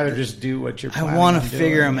 And you'd rather just do what you're planning. I want to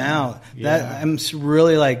figure them out. That I'm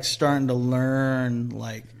really like starting to learn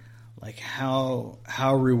like how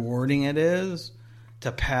rewarding it is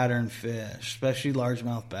to pattern fish, especially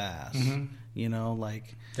largemouth bass. Mm-hmm. You know,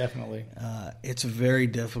 like. Definitely. It's very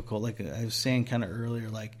difficult. Like I was saying kind of earlier,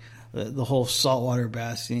 like the whole saltwater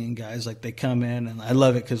bass scene, guys, like they come in, and I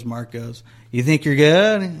love it because Mark goes, you think you're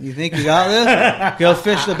good? You think you got this? Go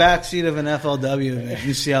fish the backseat of an FLW event.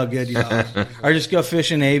 You see how good you are. Or just go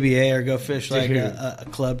fish an ABA or go fish like a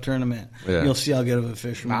club tournament. Yeah. You'll see how good of a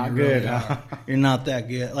fisherman not you good, really are. You're not that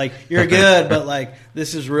good. Like you're good, but like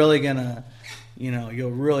this is really going to, you know,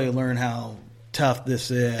 you'll really learn how tough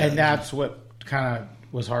this is. And that's what kind of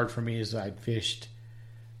was hard for me is I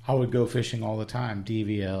would go fishing all the time,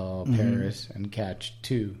 DVL, Paris, and catch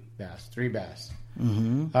 2 bass, 3 bass.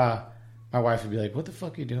 Mm-hmm. My wife would be like, what the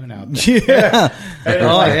fuck are you doing out there? Yeah. I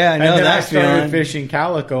know and then that I started feeling. fishing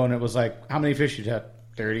calico, and it was like, how many fish you have?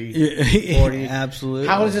 30, 40? Absolutely.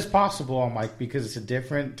 How is this possible? I'm like, because it's a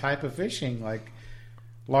different type of fishing. Like,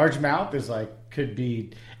 largemouth is like, could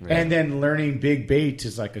be... Yeah. And then learning big baits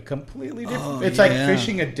is like a completely different... it's like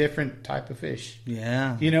fishing a different type of fish.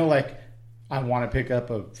 Yeah. You know, like, I want to pick up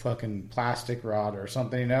a fucking plastic rod or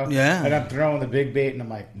something, you know? Yeah. And I'm throwing the big bait, and I'm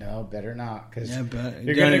like, no, better not, because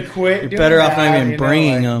you're going to quit. You're better off not even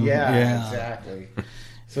bringing them. Yeah, exactly.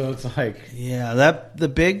 So it's like... Yeah, the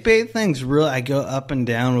big bait thing's really... I go up and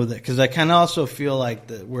down with it, because I kind of also feel like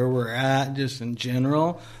where we're at, just in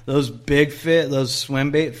general, those big those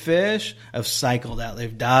swim bait fish have cycled out.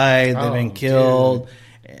 They've died, they've been killed,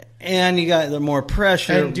 and you got the more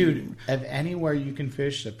pressure. And dude, of anywhere you can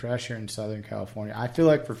fish, the pressure in Southern California, I feel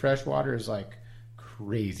like for freshwater is like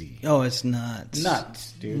crazy. Oh, it's nuts.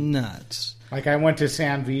 Nuts, dude. Nuts. Like, I went to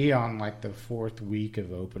San V on, like, the 4th week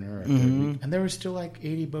of opener, or 3rd week, and there was still, like,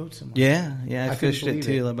 80 boats in there. Yeah, I fished it,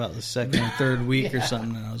 too, about the 2nd or 3rd week or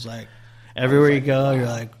something, and I was like... Everywhere you go, you're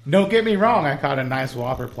like, don't get me wrong, I caught a nice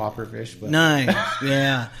whopper plopper fish. But. Nice,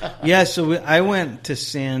 yeah. Yeah, so I went to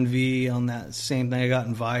San V on that same thing. I got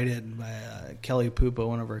invited by Kelly Pupa,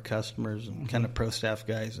 one of our customers and kind of pro staff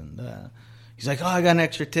guys. And he's like, oh, I got an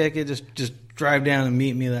extra ticket. Just drive down and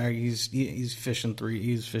meet me there. He's fishing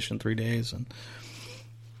 3 days.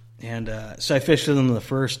 And so I fished with him the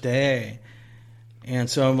first day. And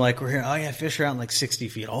so I'm like, we're here. Oh, yeah, fish are out in like 60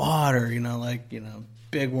 feet of water,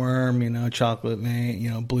 big worm, chocolate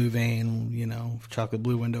vein, blue vein, chocolate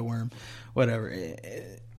blue window worm, whatever.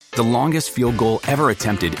 The longest field goal ever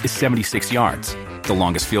attempted is 76 yards. The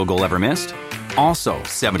longest field goal ever missed? Also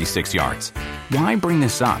 76 yards. Why bring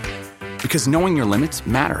this up? Because knowing your limits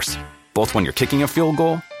matters, both when you're kicking a field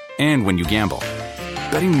goal and when you gamble.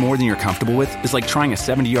 Betting more than you're comfortable with is like trying a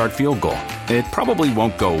 70-yard field goal. It probably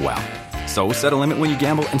won't go well. So set a limit when you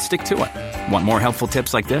gamble and stick to it. Want more helpful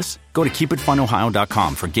tips like this? Go to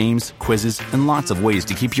keepitfunohio.com for games, quizzes, and lots of ways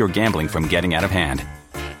to keep your gambling from getting out of hand.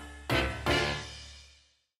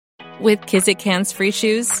 With Kizik hands-free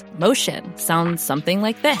shoes, motion sounds something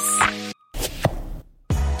like this.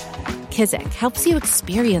 Kizik helps you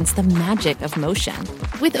experience the magic of motion.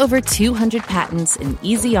 With over 200 patents and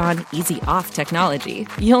easy-on, easy-off technology,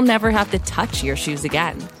 you'll never have to touch your shoes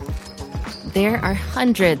again. There are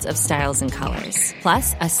hundreds of styles and colors,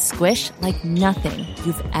 plus a squish like nothing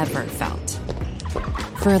you've ever felt.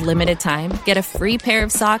 For a limited time, get a free pair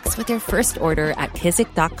of socks with your first order at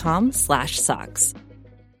kizik.com/socks.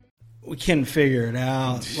 We couldn't figure it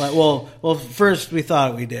out. Well, first we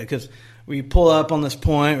thought we did because we pull up on this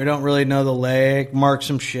point. We don't really know the lake. Mark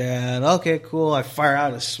some shad. Okay, cool. I fire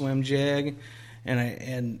out a swim jig,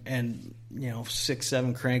 and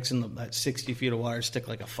 6-7 cranks in that 60 feet of water stick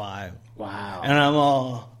like a 5. Wow. And I'm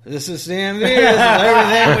all, this is Sam V. This is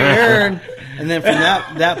everything we heard. And then from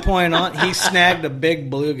that point on, he snagged a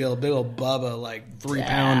big bluegill, big old Bubba, like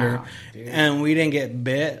 3-pounder. Dude. And we didn't get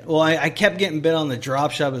bit. Well, I kept getting bit on the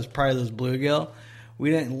drop shot as part of this bluegill.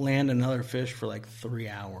 We didn't land another fish for like 3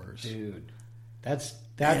 hours. Dude, that's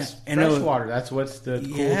and freshwater. That's what's the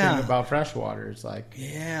cool thing about freshwater. It's like,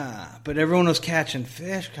 yeah, but everyone was catching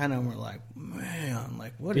fish. Kind of were like, man,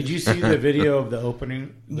 like what? Did you see the video of the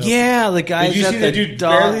opening? The guys. Did you see the dude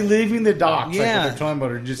barely leaving the docks? Yeah, like with their towing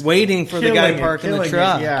boat, or just waiting for the guy parking the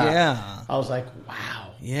truck. Yeah, I was like,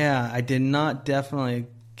 wow. Yeah, I did not definitely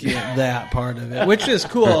get that part of it, which is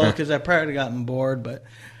cool because I probably gotten bored, but.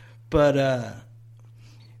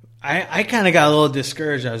 I kind of got a little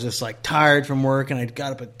discouraged. I was just like tired from work, and I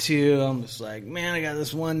got up at 2. I'm just like, man, I got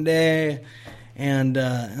this one day, and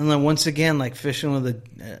then once again, like fishing with a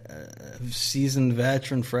seasoned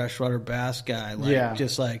veteran freshwater bass guy,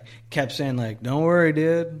 just like kept saying like, don't worry,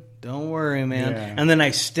 dude, don't worry, man. Yeah. And then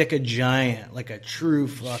I stick a giant, like a true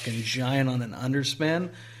fucking giant, on an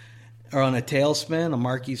underspin. Or on a tailspin, a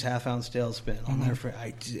Marquis half-ounce tailspin on there.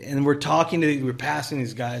 And we're passing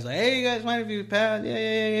these guys like, hey, you guys mind if you pass?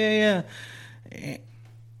 Yeah.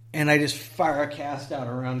 And I just fire a cast out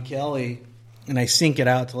around Kelly, and I sink it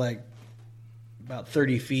out to like about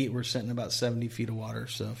 30 feet. We're sitting about 70 feet of water,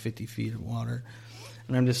 so 50 feet of water.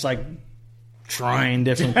 And I'm just like trying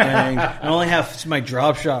different things. I only have my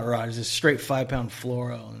drop shot rod. It's a straight 5-pound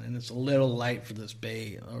fluoro, and it's a little light for this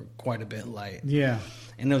bait, or quite a bit light. Yeah.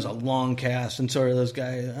 And it was a long cast, and so are those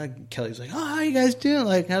guys. Kelly's like, "Oh, how you guys doing?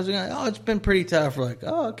 Like, how's it going? Oh, it's been pretty tough." We're like,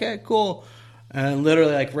 "Oh, okay, cool." And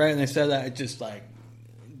literally, like right when they said that, it just like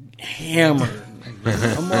hammered.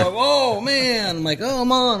 I'm like, "Oh man!" I'm like, "Oh,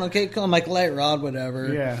 I'm on. Okay, cool." I'm like, "Light rod,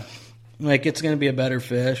 whatever." Yeah. Like, it's gonna be a better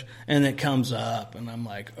fish, and it comes up, and I'm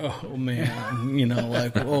like, "Oh man,"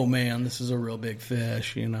 like, "Oh man, this is a real big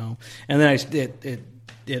fish," And then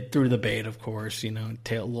it threw the bait, of course,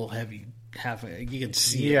 tail a little heavy. You could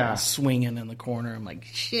see it swinging in the corner. I'm like,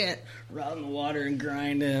 shit, rod in the water and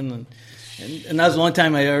grinding, and that was the only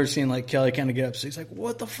time I ever seen like Kelly kind of get up. So he's like,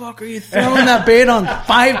 "What the fuck are you throwing that bait on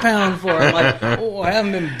 5-pound for?" I'm like, "Oh, I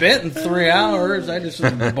haven't been bit in 3 hours. I just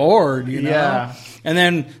was bored, Yeah. And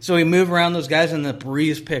then so we move around those guys, and the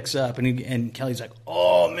breeze picks up, and Kelly's like,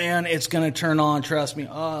 "Oh man, it's gonna turn on. Trust me."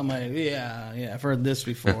 Oh, I'm like, yeah, I've heard this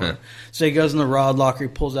before. So he goes in the rod locker, he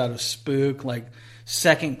pulls out a spook, like.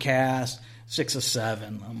 Second cast, 6 of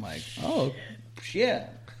 7. I'm like, oh, shit.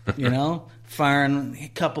 Firing a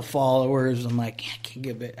couple followers. I'm like, I can't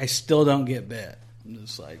get bit. I still don't get bit. I'm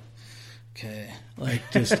just like, okay.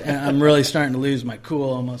 And I'm really starting to lose my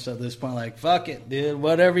cool almost at this point. Like, fuck it, dude.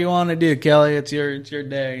 Whatever you want to do, Kelly. It's your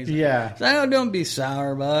day. He's like, oh, don't be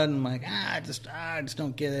sour, bud. I'm like, I just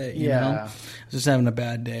don't get it. You know? I was just having a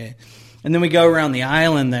bad day. And then we go around the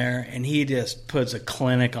island there, and he just puts a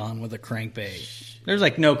clinic on with a crankbait. There's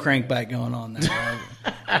like no crankbait going on there.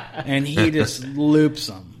 And he just loops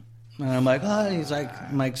them. And I'm like, oh,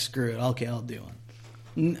 I'm like, screw it. Okay, I'll do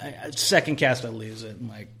it. Second cast, I lose it. I'm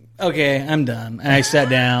like, okay, I'm done. And I sat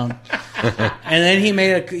down. And then he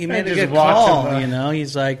made a good call, you know.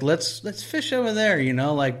 He's like, let's fish over there, you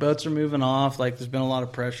know. Like, boats are moving off. Like, there's been a lot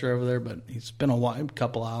of pressure over there, but it's been a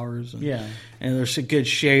couple hours. And, and there's a good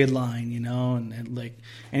shade line, you know.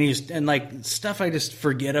 And stuff I just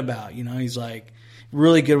forget about, you know. He's like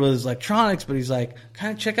really good with his electronics, but he's like,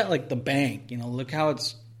 kind of check out like the bank, you know. Look how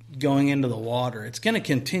it's going into the water. It's going to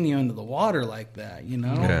continue into the water like that, you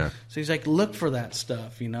know? Yeah. So he's like, look for that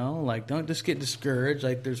stuff, you know? Like, don't just get discouraged.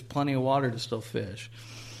 Like, there's plenty of water to still fish.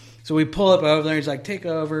 So we pull up over there. He's like, take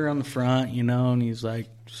over on the front, you know? And he's like,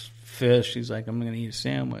 fish. He's like, I'm going to eat a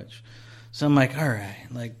sandwich. So I'm like, all right,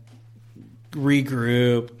 like,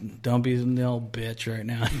 regroup. Don't be the old bitch right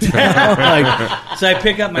now. So I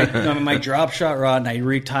pick up my drop shot rod and I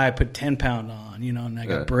retie. I put 10-pound on, you know, and I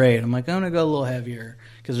got braid. I'm like, I'm going to go a little heavier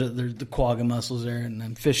because there's the quagga mussels there, and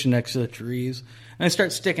I'm fishing next to the trees. And I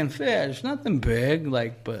start sticking fish. Nothing big,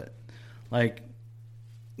 but I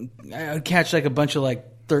would catch like a bunch of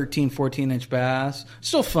like 13, 14-inch bass.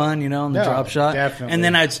 Still fun, you know, on the drop shot. Definitely. And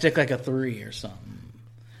then I'd stick like a 3 or something.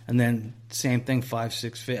 And then same thing, 5,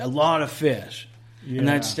 6 fish. A lot of fish. Yeah. And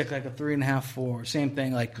then I'd stick like a 3.5, 4. Same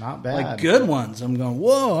thing, like not bad. Like good ones. I'm going,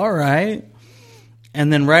 whoa, all right.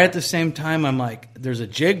 And then right at the same time, I'm like, there's a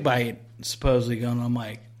jig bite supposedly going. I'm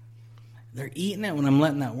like, they're eating it when I'm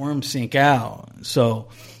letting that worm sink out. So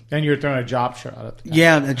then you're throwing a drop shot at the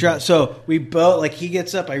guy. So we both, like, he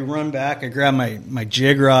gets up, I run back, I grab my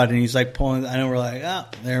jig rod, and he's like pulling. I know, we're like, oh,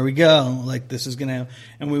 there we go. Like, this is gonna.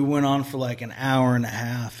 And we went on for like an hour and a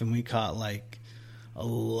half, and we caught like a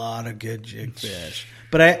lot of good jig fish.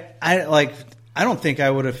 But I don't think I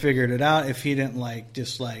would have figured it out if he didn't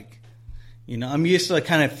you know, I'm used to like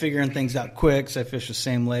kind of figuring things out quick, so I fish the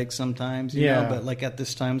same lake sometimes, you know, but like at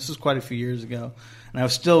this time, this was quite a few years ago, and I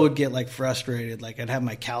still would get like frustrated, like I'd have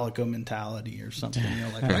my calico mentality or something, you know,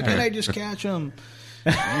 like, why can't I just catch them?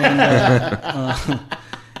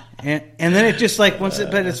 And then it just like once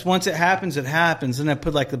it happens, it happens. And I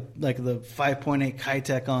put like the 5.8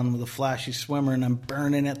 Kitech on with a flashy swimmer, and I'm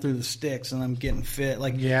burning it through the sticks, and I'm getting fit.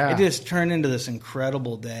 Like, it just turned into this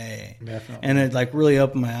incredible day. Definitely. And it like really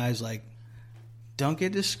opened my eyes, like, don't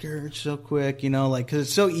get discouraged so quick, you know, like, because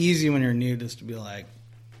it's so easy when you're new just to be like,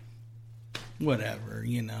 whatever,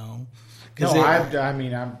 you know. I've done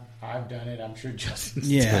it. I'm sure Justin's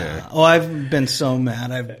done it. Oh, I've been so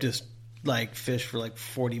mad. I've just like fished for like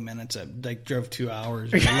 40 minutes. I like drove 2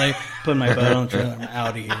 hours, put my boat on the trailer, I'm out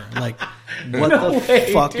of here. Like, what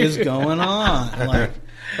fuck is going on?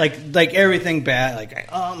 Like everything bad.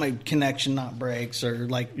 Like, my connection not breaks, or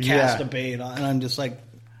like cast a bait on, and I'm just like,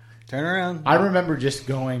 turn around. I remember just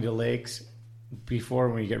going to lakes before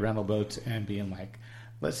when you get rental boats and being like,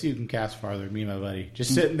 let's see who can cast farther, me and my buddy.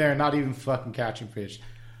 Just sitting there, not even fucking catching fish.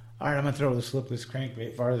 All right, I'm going to throw the slipless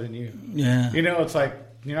crankbait farther than you. Yeah. You know, it's like,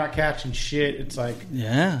 you're not catching shit. It's like...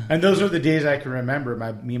 Yeah. And those are the days I can remember,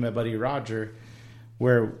 me and my buddy Roger,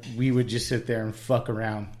 where we would just sit there and fuck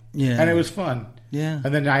around. Yeah. And it was fun. Yeah.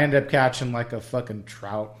 And then I ended up catching like a fucking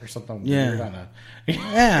trout or something weird on a...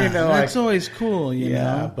 Yeah, you know, that's always cool, you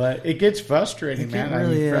know. But it gets frustrating, man.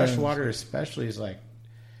 Really, I mean, freshwater especially is like...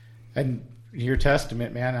 And your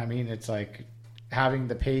testament, man, I mean, it's like having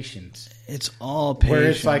the patience. It's all patience. Where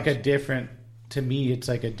it's like a different... To me, it's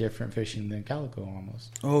like a different fishing than calico almost.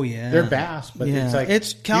 Oh yeah, they're bass, but it's like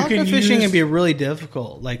calico fishing can be really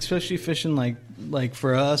difficult. Like, especially fishing like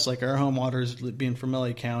for us, like our home waters being from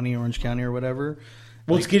LA County, Orange County, or whatever.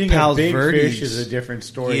 Well, like it's getting a big fish is a different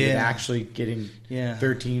story than actually getting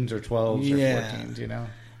 13s or 12s or 14s. You know,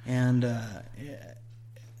 and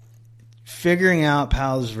figuring out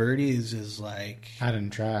Palos Verdes is like... I didn't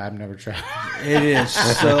try. I've never tried. It is.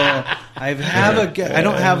 So I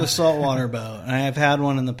don't have a saltwater boat. And I have had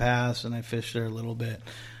one in the past, and I fished there a little bit.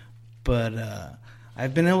 But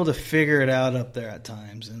I've been able to figure it out up there at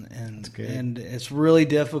times. And it's really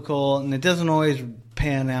difficult. And it doesn't always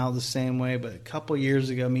pan out the same way. But a couple years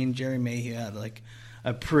ago, me and Jerry Mayhew had like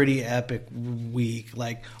a pretty epic week.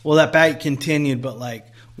 Like, well, that bite continued, but like...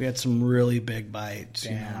 We had some really big bites.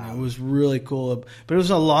 You know, and it was really cool. But it was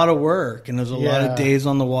a lot of work, and there was a lot of days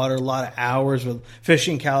on the water, a lot of hours with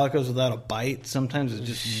fishing calicos without a bite. Sometimes it's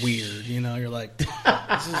just weird. You know, you're like, this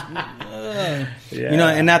is, you know,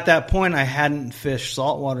 and at that point, I hadn't fished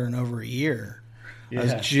saltwater in over a year. I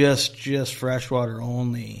was just freshwater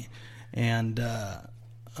only. And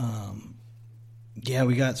yeah,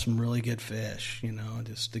 we got some really good fish,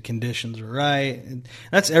 just the conditions are right. And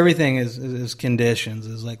that's everything is conditions,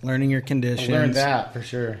 is like learning your conditions. I learned that for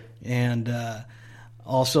sure. And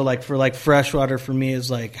also like for like freshwater for me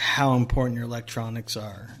is like how important your electronics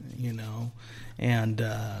are, and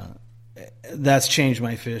that's changed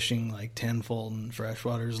my fishing like tenfold in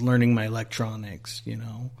freshwater, is learning my electronics,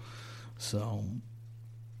 So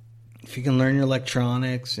if you can learn your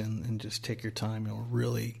electronics and just take your time, it'll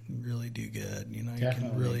really, really do good. You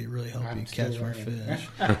can really, really help you catch more fish.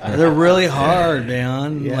 They're really hard,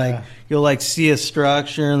 man. Yeah. Like you'll like see a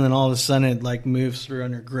structure and then all of a sudden it like moves through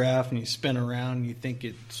on your graph and you spin around and you think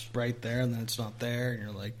it's right there and then it's not there and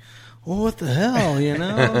you're like, well, what the hell,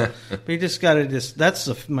 But you just got to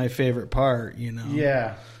that's my favorite part,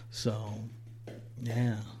 Yeah. So,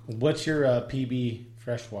 yeah. What's your PB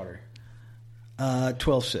freshwater?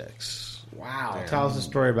 12.6. Wow. Damn. Tell us a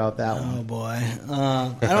story about that one. Oh, boy.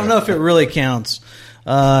 I don't know if it really counts.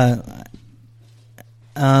 I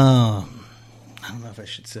don't know if I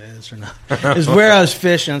should say this or not. It's where I was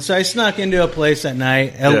fishing. So I snuck into a place at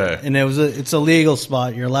night, and it's a legal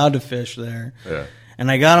spot. You're allowed to fish there. Yeah. And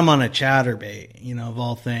I got him on a chatterbait, of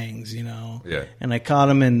all things, Yeah. And I caught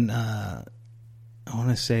him in, I want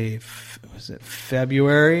to say, was it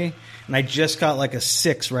February? And I just caught like a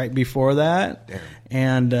 6 right before that. Damn.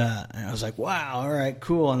 And I was like, wow, all right,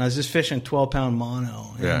 cool. And I was just fishing 12-pound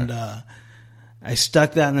mono. Yeah. And I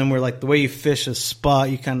stuck that, and then we're like, the way you fish a spot,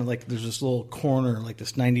 you kind of like, there's this little corner, like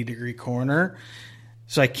this 90-degree corner.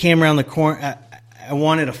 So I came around the corner. I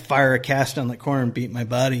wanted to fire a cast down the corner and beat my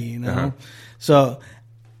buddy, Uh-huh. So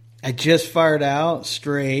I just fired out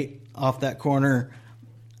straight off that corner.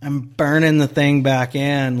 I'm burning the thing back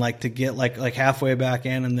in, like to get like halfway back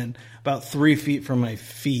in, and then about 3 feet from my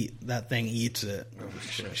feet, that thing eats it.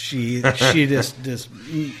 She just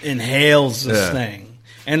inhales this thing,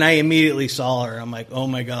 and I immediately saw her. I'm like, oh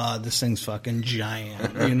my god, this thing's fucking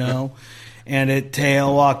giant, And it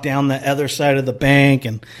tail walked down the other side of the bank,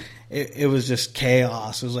 and it was just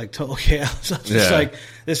chaos. It was like total chaos. I was just like,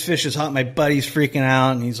 this fish is hot. My buddy's freaking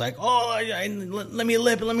out, and he's like, oh, let me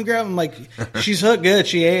lip it. Let me grab him. I'm like, she's hooked good.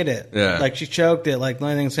 She ate it. Yeah. Like, she choked it. Like,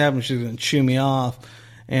 nothing's happened. She's going to chew me off.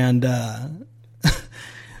 And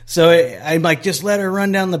so I like just let her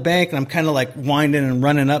run down the bank, and I'm kind of like winding and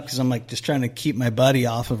running up because I'm like just trying to keep my buddy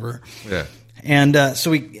off of her. Yeah. And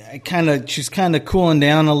so she's kind of cooling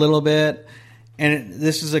down a little bit. And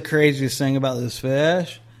this is the craziest thing about this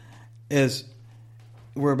fish. Is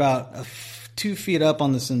we're about 2 feet up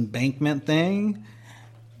on this embankment thing,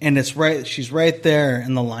 and she's right there,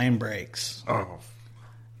 and the line breaks. Oh.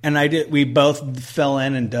 And we both fell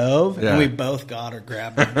in and dove, and we both got her,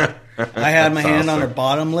 grabbed her. I had my hand on her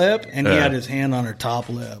bottom lip, and he had his hand on her top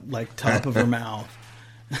lip, like top of her mouth.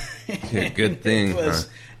 Yeah, good thing. It was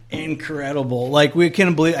incredible. Like, we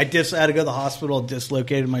couldn't believe. I had to go to the hospital,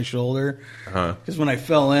 dislocated my shoulder. Because when I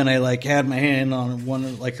fell in, I like had my hand on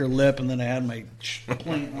her lip, and then I had my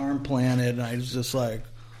arm planted, and I was just like,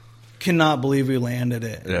 cannot believe we landed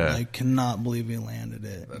it. Yeah. Like, cannot believe we landed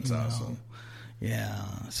it. That's awesome. Yeah.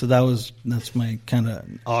 So that's my kind of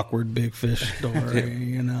awkward big fish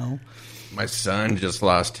story, My son just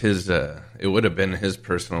lost his, it would have been his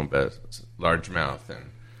personal best largemouth, and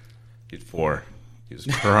he's 4. He was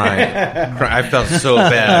crying. I felt so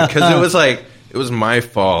bad because it was my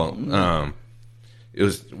fault.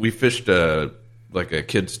 We fished like a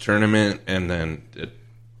kids tournament, and then it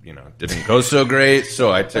didn't go so great. So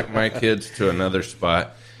I took my kids to another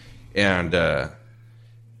spot, and I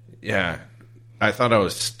thought I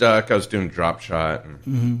was stuck. I was doing drop shot,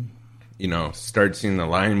 and started seeing the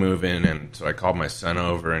line moving, and so I called my son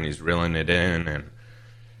over, and he's reeling it in, and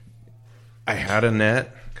I had a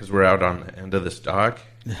net. Because we're out on the end of this dock,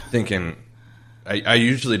 thinking, I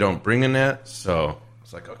usually don't bring a net, so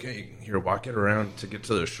it's like, okay, here, walk it around to get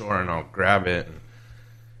to the shore, and I'll grab it.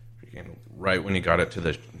 And right when he got it to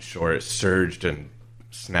the shore, it surged and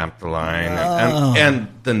snapped the line, and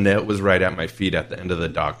the net was right at my feet at the end of the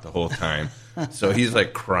dock the whole time. So he's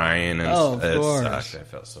like crying, and it sucked. I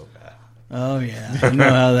felt so bad. Oh yeah, I know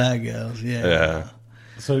how that goes. Yeah.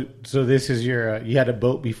 So this is you had a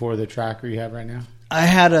boat before the tracker you have right now? I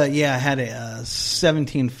had a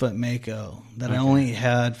 17-foot Mako that I only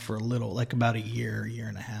had for about a year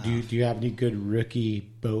and a half. Do you have any good rookie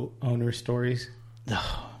boat owner stories?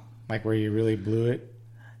 Like where you really blew it?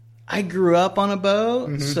 I grew up on a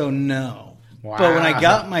boat, so no. Wow. But when I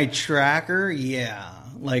got my tracker,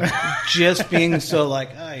 like just being so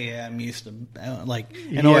like, oh yeah, I'm used to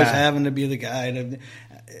always having to be the guy to.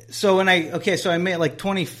 So when I made like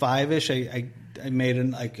 25-ish, made it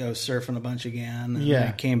like I was surfing a bunch again. And Yeah.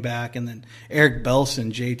 I came back, and then Eric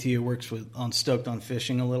Belson, JT, who works on Stoked on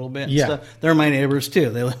Fishing a little bit. And Yeah. stuff. They're my neighbors too.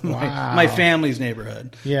 They live in Wow. my family's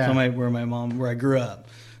neighborhood. Yeah. So where I grew up.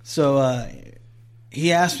 So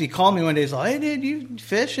he called me one day. He's like, "Hey, dude, you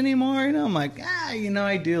fish anymore?" You know, I'm like,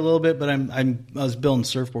 I do a little bit, but I was building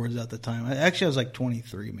surfboards at the time. I was like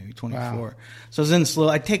 23, maybe 24. Wow. So I was in slow.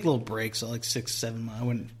 I take little breaks, like 6-7 miles. I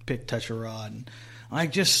wouldn't touch a rod. And I'm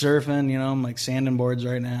like just surfing, you know. I'm like sanding boards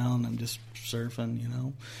right now, and I'm just surfing, you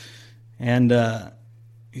know. And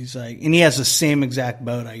he's like, and he has the same exact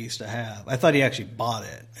boat I used to have. I thought he actually bought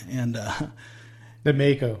it, and. The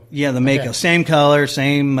Mako. Yeah, the Mako. Okay. Same color,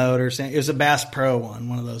 same motor. It was a Bass Pro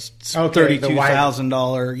one of those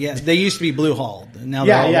 $32,000. Yeah, they used to be blue hulled. Now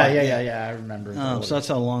they're all white. Yeah. I remember. So that's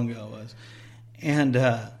how long ago it was. And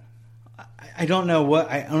I don't know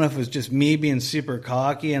what. I don't know if it was just me being super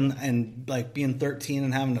cocky and like being 13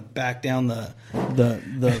 and having to back down the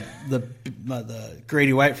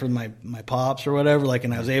Grady White for my pops or whatever. Like,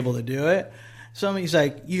 and I was able to do it. So he's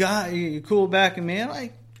like, "You cool backing me?" I'm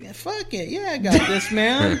like, "Yeah, fuck it. Yeah, I got this,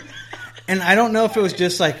 man." And I don't know if it was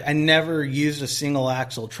just like I never used a single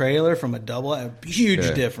axle trailer from a double. A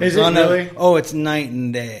huge difference. Is it really? It's night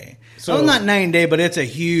and day. So So not night and day, but it's a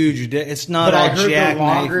huge. It's not But all I heard jackknife. the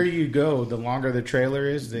longer you go, the longer the trailer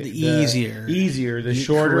is, the easier. Easier. The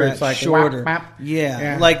shorter Correct. it's like shorter. whap, whap.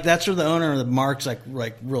 Yeah, like that's where the owner of the Mark's like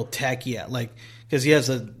real techy at, like because he has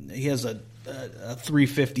a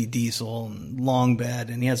 350 diesel and long bed,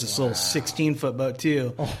 and he has this little 16-foot boat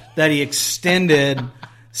too that he extended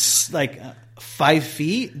like 5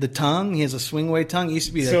 feet. The tongue, he has a swingaway tongue. It used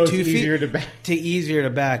to be like So 2 it's feet easier to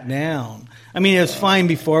back down. I mean, it was fine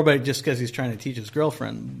before, but just because he's trying to teach his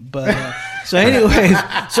girlfriend. But so, anyways,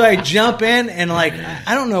 so I jump in and like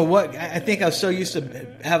I don't know what. I think I was so used to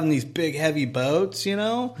having these big, heavy boats, you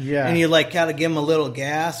know. Yeah. And you like got to give them a little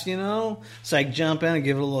gas, you know. So I jump in and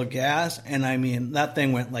give it a little gas, and I mean that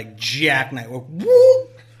thing went like jackknife. Woo!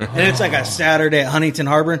 And it's like a Saturday at Huntington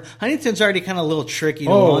Harbor. And Huntington's already kind of a little tricky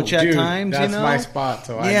to launch at times. That's you know? my spot.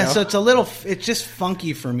 So I Yeah, know. so it's just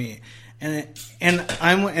funky for me. And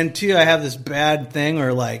two, I have this bad thing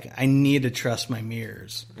where like I need to trust my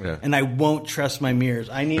mirrors, and I won't trust my mirrors.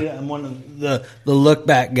 I'm one of the look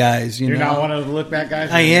back guys. You're know? not one of the look back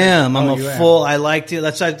guys. I am. I'm you a am. full. I like to.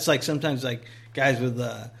 That's why it's like sometimes like guys with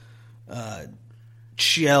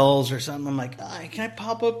shells or something. I'm like, can I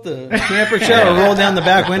pop up the camper shell or roll down the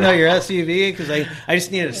back window of your SUV? Because I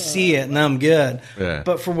just need to see it and I'm good. Yeah.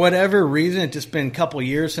 But for whatever reason, it's just been a couple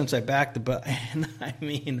years since I backed the boat.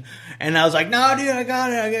 And I was like, no, dude, I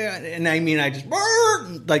got it. And I mean, I just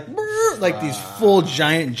like these full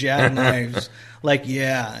giant jackknives. Like,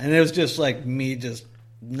 yeah. And it was just like me just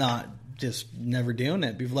never doing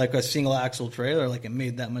it. Like a single axle trailer, like it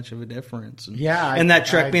made that much of a difference. And, Yeah, and that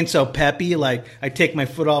truck being so peppy, like I take my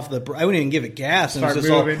foot off I wouldn't even give it gas, and Start it's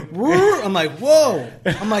just moving. all. I'm like, whoa!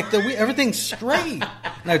 I'm like, everything's straight,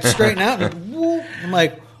 and I'd straighten out, and whoop. I'm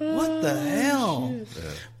like, what the hell?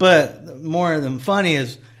 But more than funny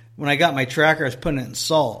is when I got my tracker, I was putting it in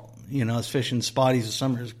salt. You know, I was fishing spotties this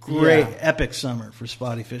summer. It was great, epic summer for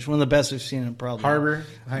spotty fish. One of the best I've seen in probably Harbor.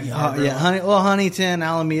 Huntington,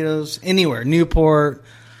 Alamitos, anywhere, Newport.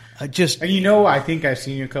 And you know, I think I've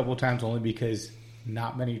seen you a couple of times only because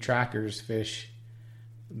not many trackers fish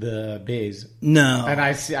the bays. No, And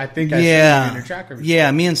I think I've seen you in your tracker. Yeah,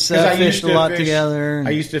 me and Seth fished a lot together.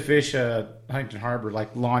 I used to fish Huntington Harbor,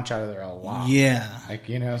 like launch out of there a lot. Yeah. Like,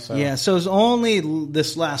 you know, so. Yeah, so it was only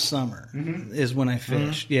this last summer is when I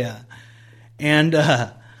fished. Yeah. And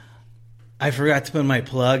I forgot to put my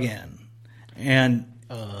plug in. And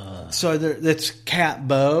so it's cat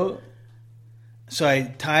boat. So I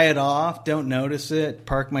tie it off, don't notice it,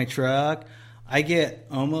 park my truck. I get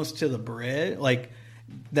almost to the bridge, like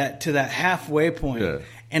that to that halfway point. Yeah.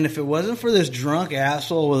 And if it wasn't for this drunk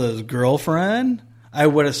asshole with his girlfriend, I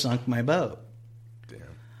would have sunk my boat.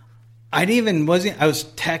 I was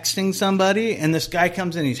texting somebody, and this guy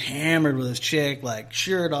comes in, he's hammered with his chick, like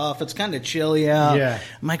shirt off. It's kind of chilly out. Yeah.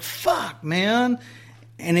 I'm like, fuck, man.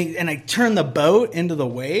 And I turn the boat into the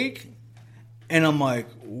wake, and I'm like,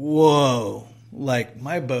 whoa, like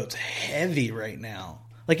my boat's heavy right now.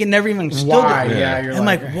 Like it never even stood. Why? There. Yeah, you're I'm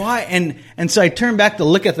like, why? And so I turn back to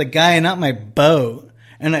look at the guy and not my boat.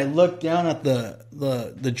 And I look down at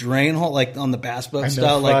the drain hole, like on the bass boat And the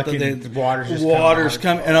style, like fucking the water's just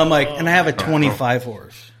coming, and I'm like, and I have a 25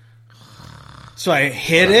 horse, so I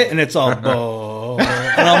hit it, and it's all bow,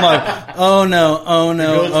 and I'm like, oh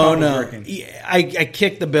no, Yeah, I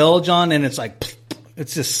kick the bilge on, and it's like,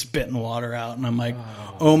 it's just spitting water out, and I'm like,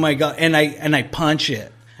 oh my god, and I punch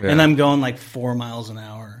it, and I'm going like 4 miles an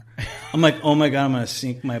hour. I'm like, oh my God, I'm going to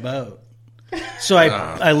sink my boat. So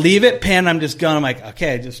I leave it pinned. I'm just going. I'm like,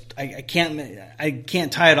 okay, I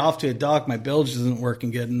can't tie it off to a dock. My bilge isn't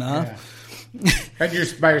working good enough. Yeah. And you're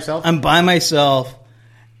by yourself? I'm by myself,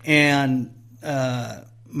 and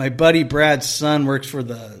my buddy Brad's son works for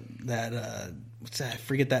what's that? I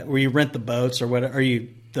forget that, where you rent the boats or what? Are you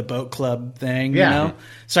the boat club thing? Yeah. You know.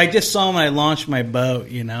 So I just saw him. I launched my boat.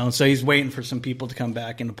 You know. So he's waiting for some people to come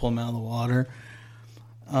back and to pull him out of the water.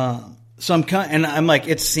 So I'm like,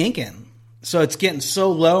 it's sinking. So it's getting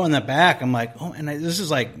so low in the back. I'm like, oh, and this is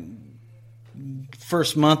like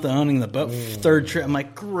first month of owning the boat, third trip. I'm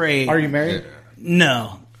like, great. Are you married?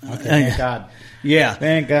 No. Okay, thank God. Yeah.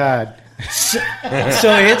 Thank God. So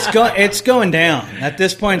it's going down. At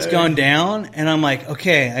this point, it's going down, and I'm like,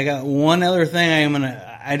 okay, I got one other thing.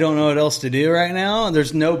 I don't know what else to do right now.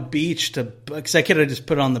 There's no beach because I could have just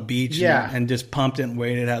put it on the beach and just pumped it and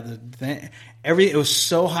waited out the thing. It was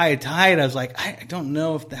so high tide. I was like, I don't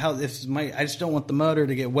know I just don't want the motor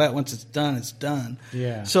to get wet. Once it's done, it's done.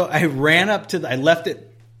 Yeah. So I ran up I left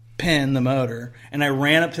it pinned, the motor, and I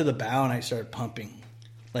ran up to the bow and I started pumping,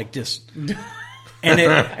 like just, and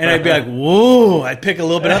I'd be like, whoa! I'd pick a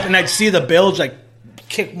little bit up and I'd see the bilge like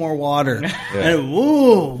kick more water, and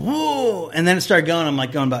whoa, and then it started going. I'm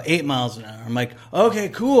like going about 8 miles an hour. I'm like, okay,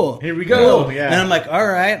 cool, here we go. Cool. Yeah. And I'm like, all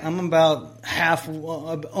right, I'm about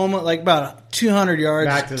almost like about 200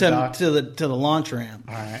 yards to the launch ramp.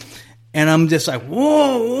 All right, and I'm just like,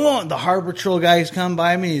 whoa. The harbor patrol guy's come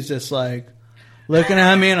by me. He's just like looking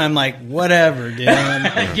at me, and I'm like, whatever, dude.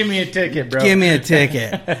 Give me a ticket, bro. Give me a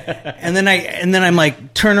ticket. And then I'm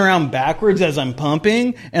like turn around backwards as I'm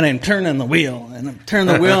pumping, and I'm turning the wheel, and and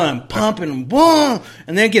I'm pumping, whoa,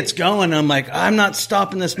 and then it gets going. And I'm like, I'm not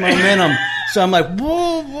stopping this momentum. So I'm like,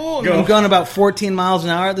 whoa. And I'm going about 14 miles an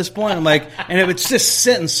hour at this point. I'm like, and it was just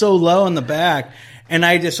sitting so low in the back, and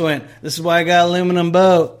I just went, this is why I got an aluminum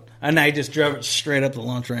boat. And I just drove it straight up the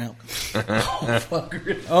launch ramp.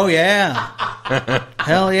 Oh, yeah.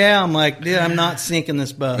 Hell yeah. I'm like, dude, I'm not sinking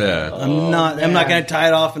this boat. Yeah. I'm not going to tie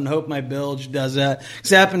it off and hope my bilge does that.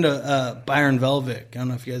 It's happened to Byron Velvick. I don't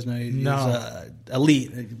know if you guys know. He's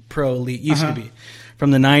elite, pro elite, used to be,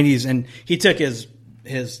 from the 90s. And he took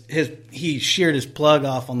he sheared his plug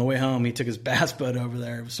off on the way home. He took his bass boat over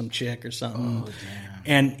there with some chick or something. Oh, damn.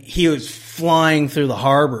 And he was flying through the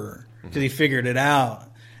harbor because he figured it out.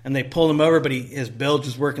 And they pulled him over, but his bilge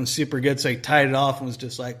was working super good, so he tied it off and was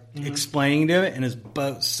just like explaining to it, and his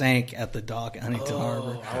boat sank at the dock at Huntington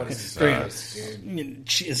Harbor.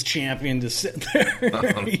 His champion just sitting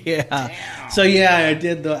there. Yeah. Damn. So yeah, I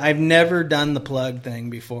did I've never done the plug thing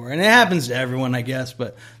before, and it happens to everyone, I guess,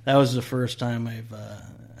 but that was the first time I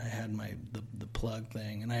had the plug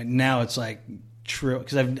thing, and now it's like. True,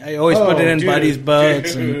 because I always put it in buddies'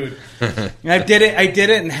 boats. And I did it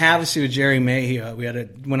in Havasu with Jerry Mayhew.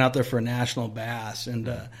 Went out there for a national bass,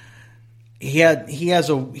 and he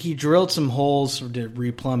drilled some holes to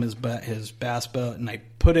replumb his bass boat, and I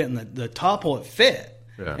put it in the top hole. It fit,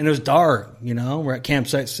 and it was dark. You know, we're at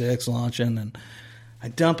campsite 6 launching, and I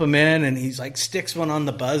dump him in, and he's like sticks one on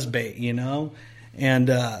the buzz bait, you know, and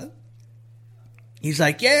he's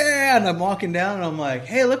like, yeah, and I'm walking down, and I'm like,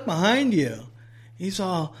 hey, look behind you. He's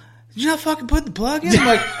all, did you not fucking put the plug in? I'm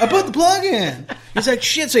like, I put the plug in. He's like,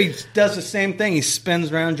 shit. So he does the same thing. He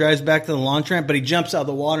spins around, drives back to the launch ramp, but he jumps out of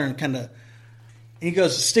the water and he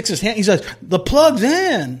goes, sticks his hand. He says, the plug's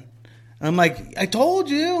in. And I'm like, I told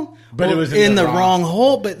you. But it was in the wrong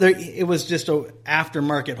hole. But it was just an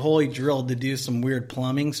aftermarket hole he drilled to do some weird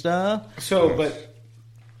plumbing stuff. So, but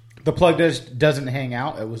the plug doesn't hang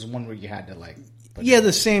out. It was one where you had to like. Yeah,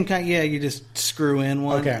 the same kind. Yeah, you just screw in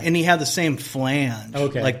one. Okay. And he had the same flange.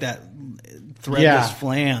 Okay. Like that threadless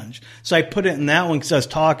flange. So I put it in that one because I was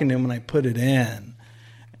talking to him when I put it in.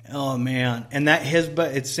 Oh, man. And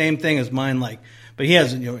but it's the same thing as mine. Like, but he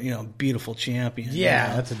has beautiful champion.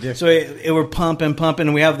 Yeah, that's a difference. So it we're pumping,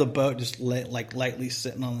 and we have the boat just lightly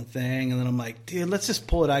sitting on the thing. And then I'm like, dude, let's just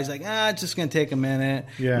pull it out. He's like, it's just going to take a minute.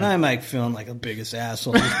 Yeah. And I'm like feeling like the biggest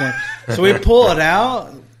asshole at this point. So we pull it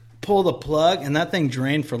out. Pull the plug, and that thing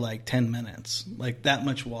drained for like 10 minutes. Like that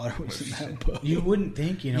much water was in that boat. You wouldn't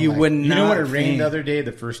think, you would not. You know when it rained the other day,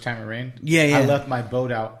 the first time it rained? Yeah. I left my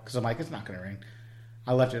boat out because I'm like, it's not going to rain.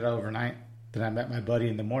 I left it overnight. Then I met my buddy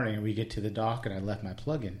in the morning, and we get to the dock, and I left my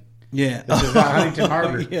plug in. Yeah. This is at Huntington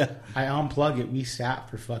Harbor. Yeah. I unplug it. We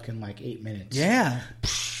sat for fucking like 8 minutes. Yeah.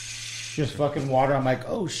 Just fucking water. I'm like,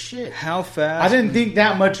 oh shit! How fast? I didn't think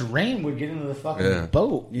that much rain would get into the fucking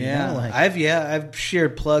boat. Yeah, I've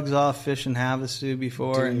sheared plugs off fishing Havasu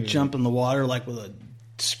before and jump in the water like with a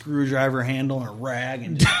screwdriver handle and a rag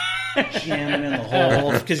and jamming in the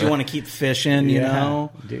hole because you want to keep fishing, you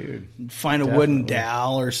know. Dude. Find a wooden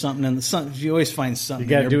dowel or something. And you always find something You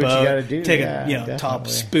gotta in your do boat. what you gotta do. Take Yeah, a top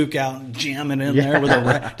definitely. spook out and jam it in there with a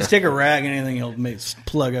rag. Just take a rag and anything, it'll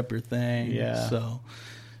plug up your thing. Yeah. So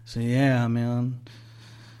yeah, man.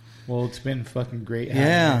 Well, it's been fucking great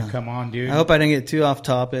having you. Come on, dude. I hope I didn't get too off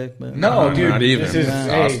topic, but No, dude. Not even. This is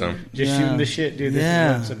Awesome. just shooting the shit, dude. This is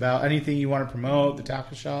Yeah. what it's about. Anything you want to promote, the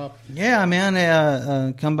tackle shop? Yeah,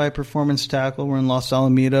 man. Come by Performance Tackle. We're in Los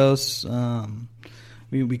Alamitos.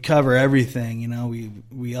 We cover everything. You know, we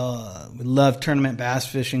love tournament bass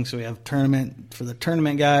fishing, so we have tournament for the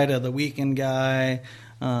tournament guy to the weekend guy,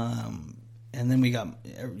 and then we got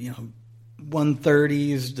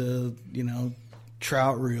 130s to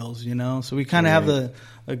trout reels. So we kind of have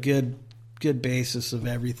a good basis of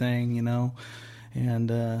everything.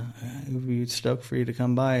 And we'd stoked for you to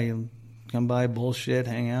come by. Come by, bullshit,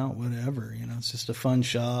 hang out, whatever. It's just a fun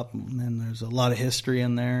shop, and there's a lot of history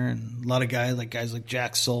in there, and a lot of guys like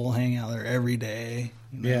Jack Soul hang out there every day.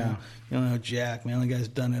 Yeah. You don't know Jack, man. The guy's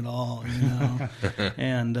done it all,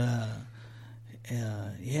 and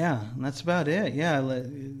and that's about it. Yeah,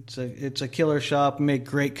 it's a killer shop. We make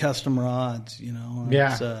great custom rods.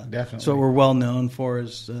 Yeah, definitely. So what we're well known for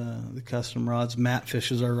is the custom rods. Matt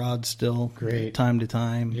fishes our rods still, Great. time to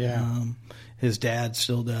time. Yeah. His dad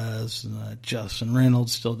still does. Justin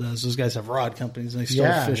Reynolds still does. Those guys have rod companies, and they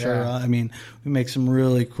still fish our rod. I mean, we make some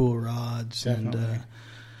really cool rods. Definitely.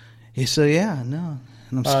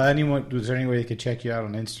 And Was there any way they could check you out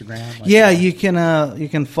on Instagram? you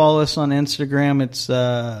can follow us on Instagram. It's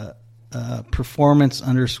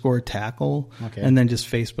performance_tackle, Okay. and then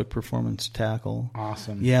just Facebook Performance Tackle.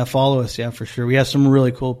 Awesome. Yeah, follow us. Yeah, for sure. We have some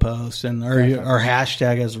really cool posts, and our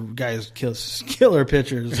hashtag has guys killer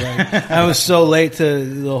pictures. Like, I was so late to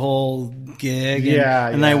the whole gig,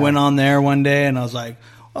 and I went on there one day, and I was like,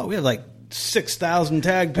 "Oh, we have like 6,000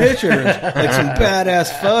 tagged pictures, like some badass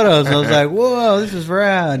photos." I was like, "Whoa, this is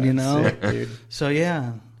rad," Sick, dude. So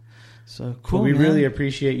yeah. So cool. Well, we man. really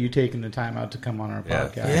appreciate you taking the time out to come on our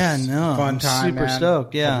podcast. Yeah, no, fun I'm time. super man.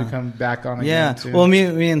 stoked. Yeah, Hope we come back on yeah. again. Soon. Well,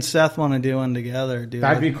 me and Seth want to do one together, dude.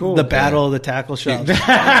 That'd be cool. The battle of the tackle shops,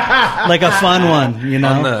 like a fun one,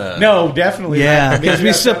 No, definitely. Yeah, man. because we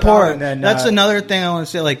That's support. and then, That's another thing I want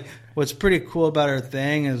to say. Like, what's pretty cool about our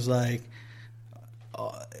thing is like,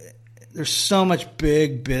 there's so much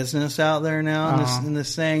big business out there now in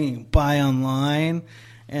this thing. You can buy online.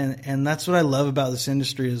 And that's what I love about this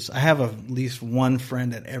industry is I have at least one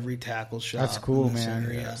friend at every tackle shop. That's cool, in this man.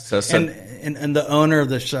 area. Yeah. So- And the owner of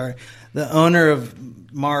the owner of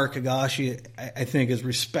Mara Kagashi, I think, is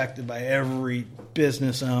respected by every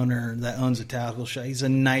business owner that owns a tackle shop. He's the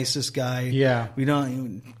nicest guy. Yeah. We don't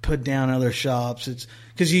even put down other shops. It's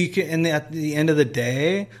because you can. And at the end of the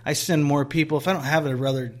day, I send more people. If I don't have it, I'd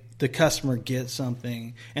rather the customer get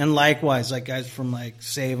something. And likewise, like guys from like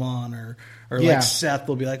Save On or like Seth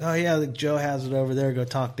will be like, "Oh yeah, like Joe has it over there. Go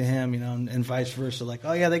talk to him," and vice versa. Like,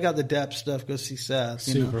 "Oh yeah, they got the depth stuff. Go see Seth."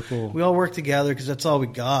 Super cool. We all work together because that's all we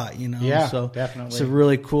got. Yeah, so definitely. It's a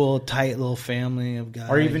really cool, tight little family of guys.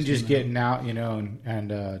 or even just getting out,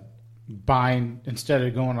 and buying instead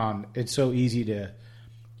of going on. It's so easy to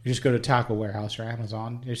just go to Tackle Warehouse or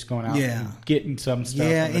Amazon. You're just going out and getting some stuff.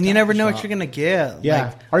 Yeah, from the and you never tackle know shop. what you're gonna get. Yeah,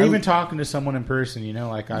 Like, or even talking to someone in person.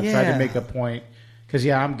 Like I try to make a point because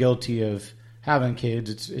I'm guilty of having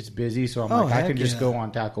kids. It's busy, so I'm like I can just go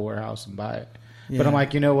on Tackle Warehouse and buy it. But I'm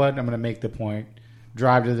like, you know what? I'm going to make the point.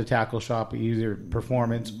 Drive to the tackle shop, either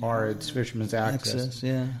Performance or it's Fisherman's Access.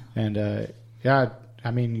 Yeah. And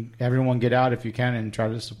I mean, everyone get out if you can and try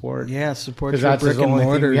to support. Yeah, support because your that's brick the and only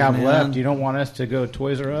mortar thing we have man. left. You don't want us to go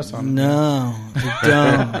Toys R Us on. No, you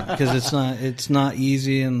don't, because it's not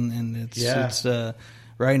easy, and it's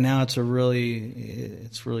right now it's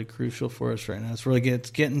really crucial for us right now. It's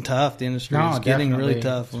getting tough. The industry is getting really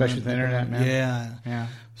tough, especially with the internet, man. Yeah.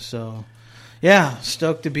 So, yeah,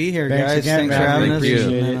 stoked to be here, Thanks guys. again, Thanks for man. having Really us.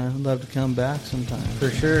 appreciate and, it. I'd love to come back sometime For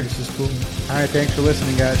sure. This is cool. All right, thanks for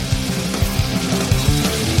listening, guys.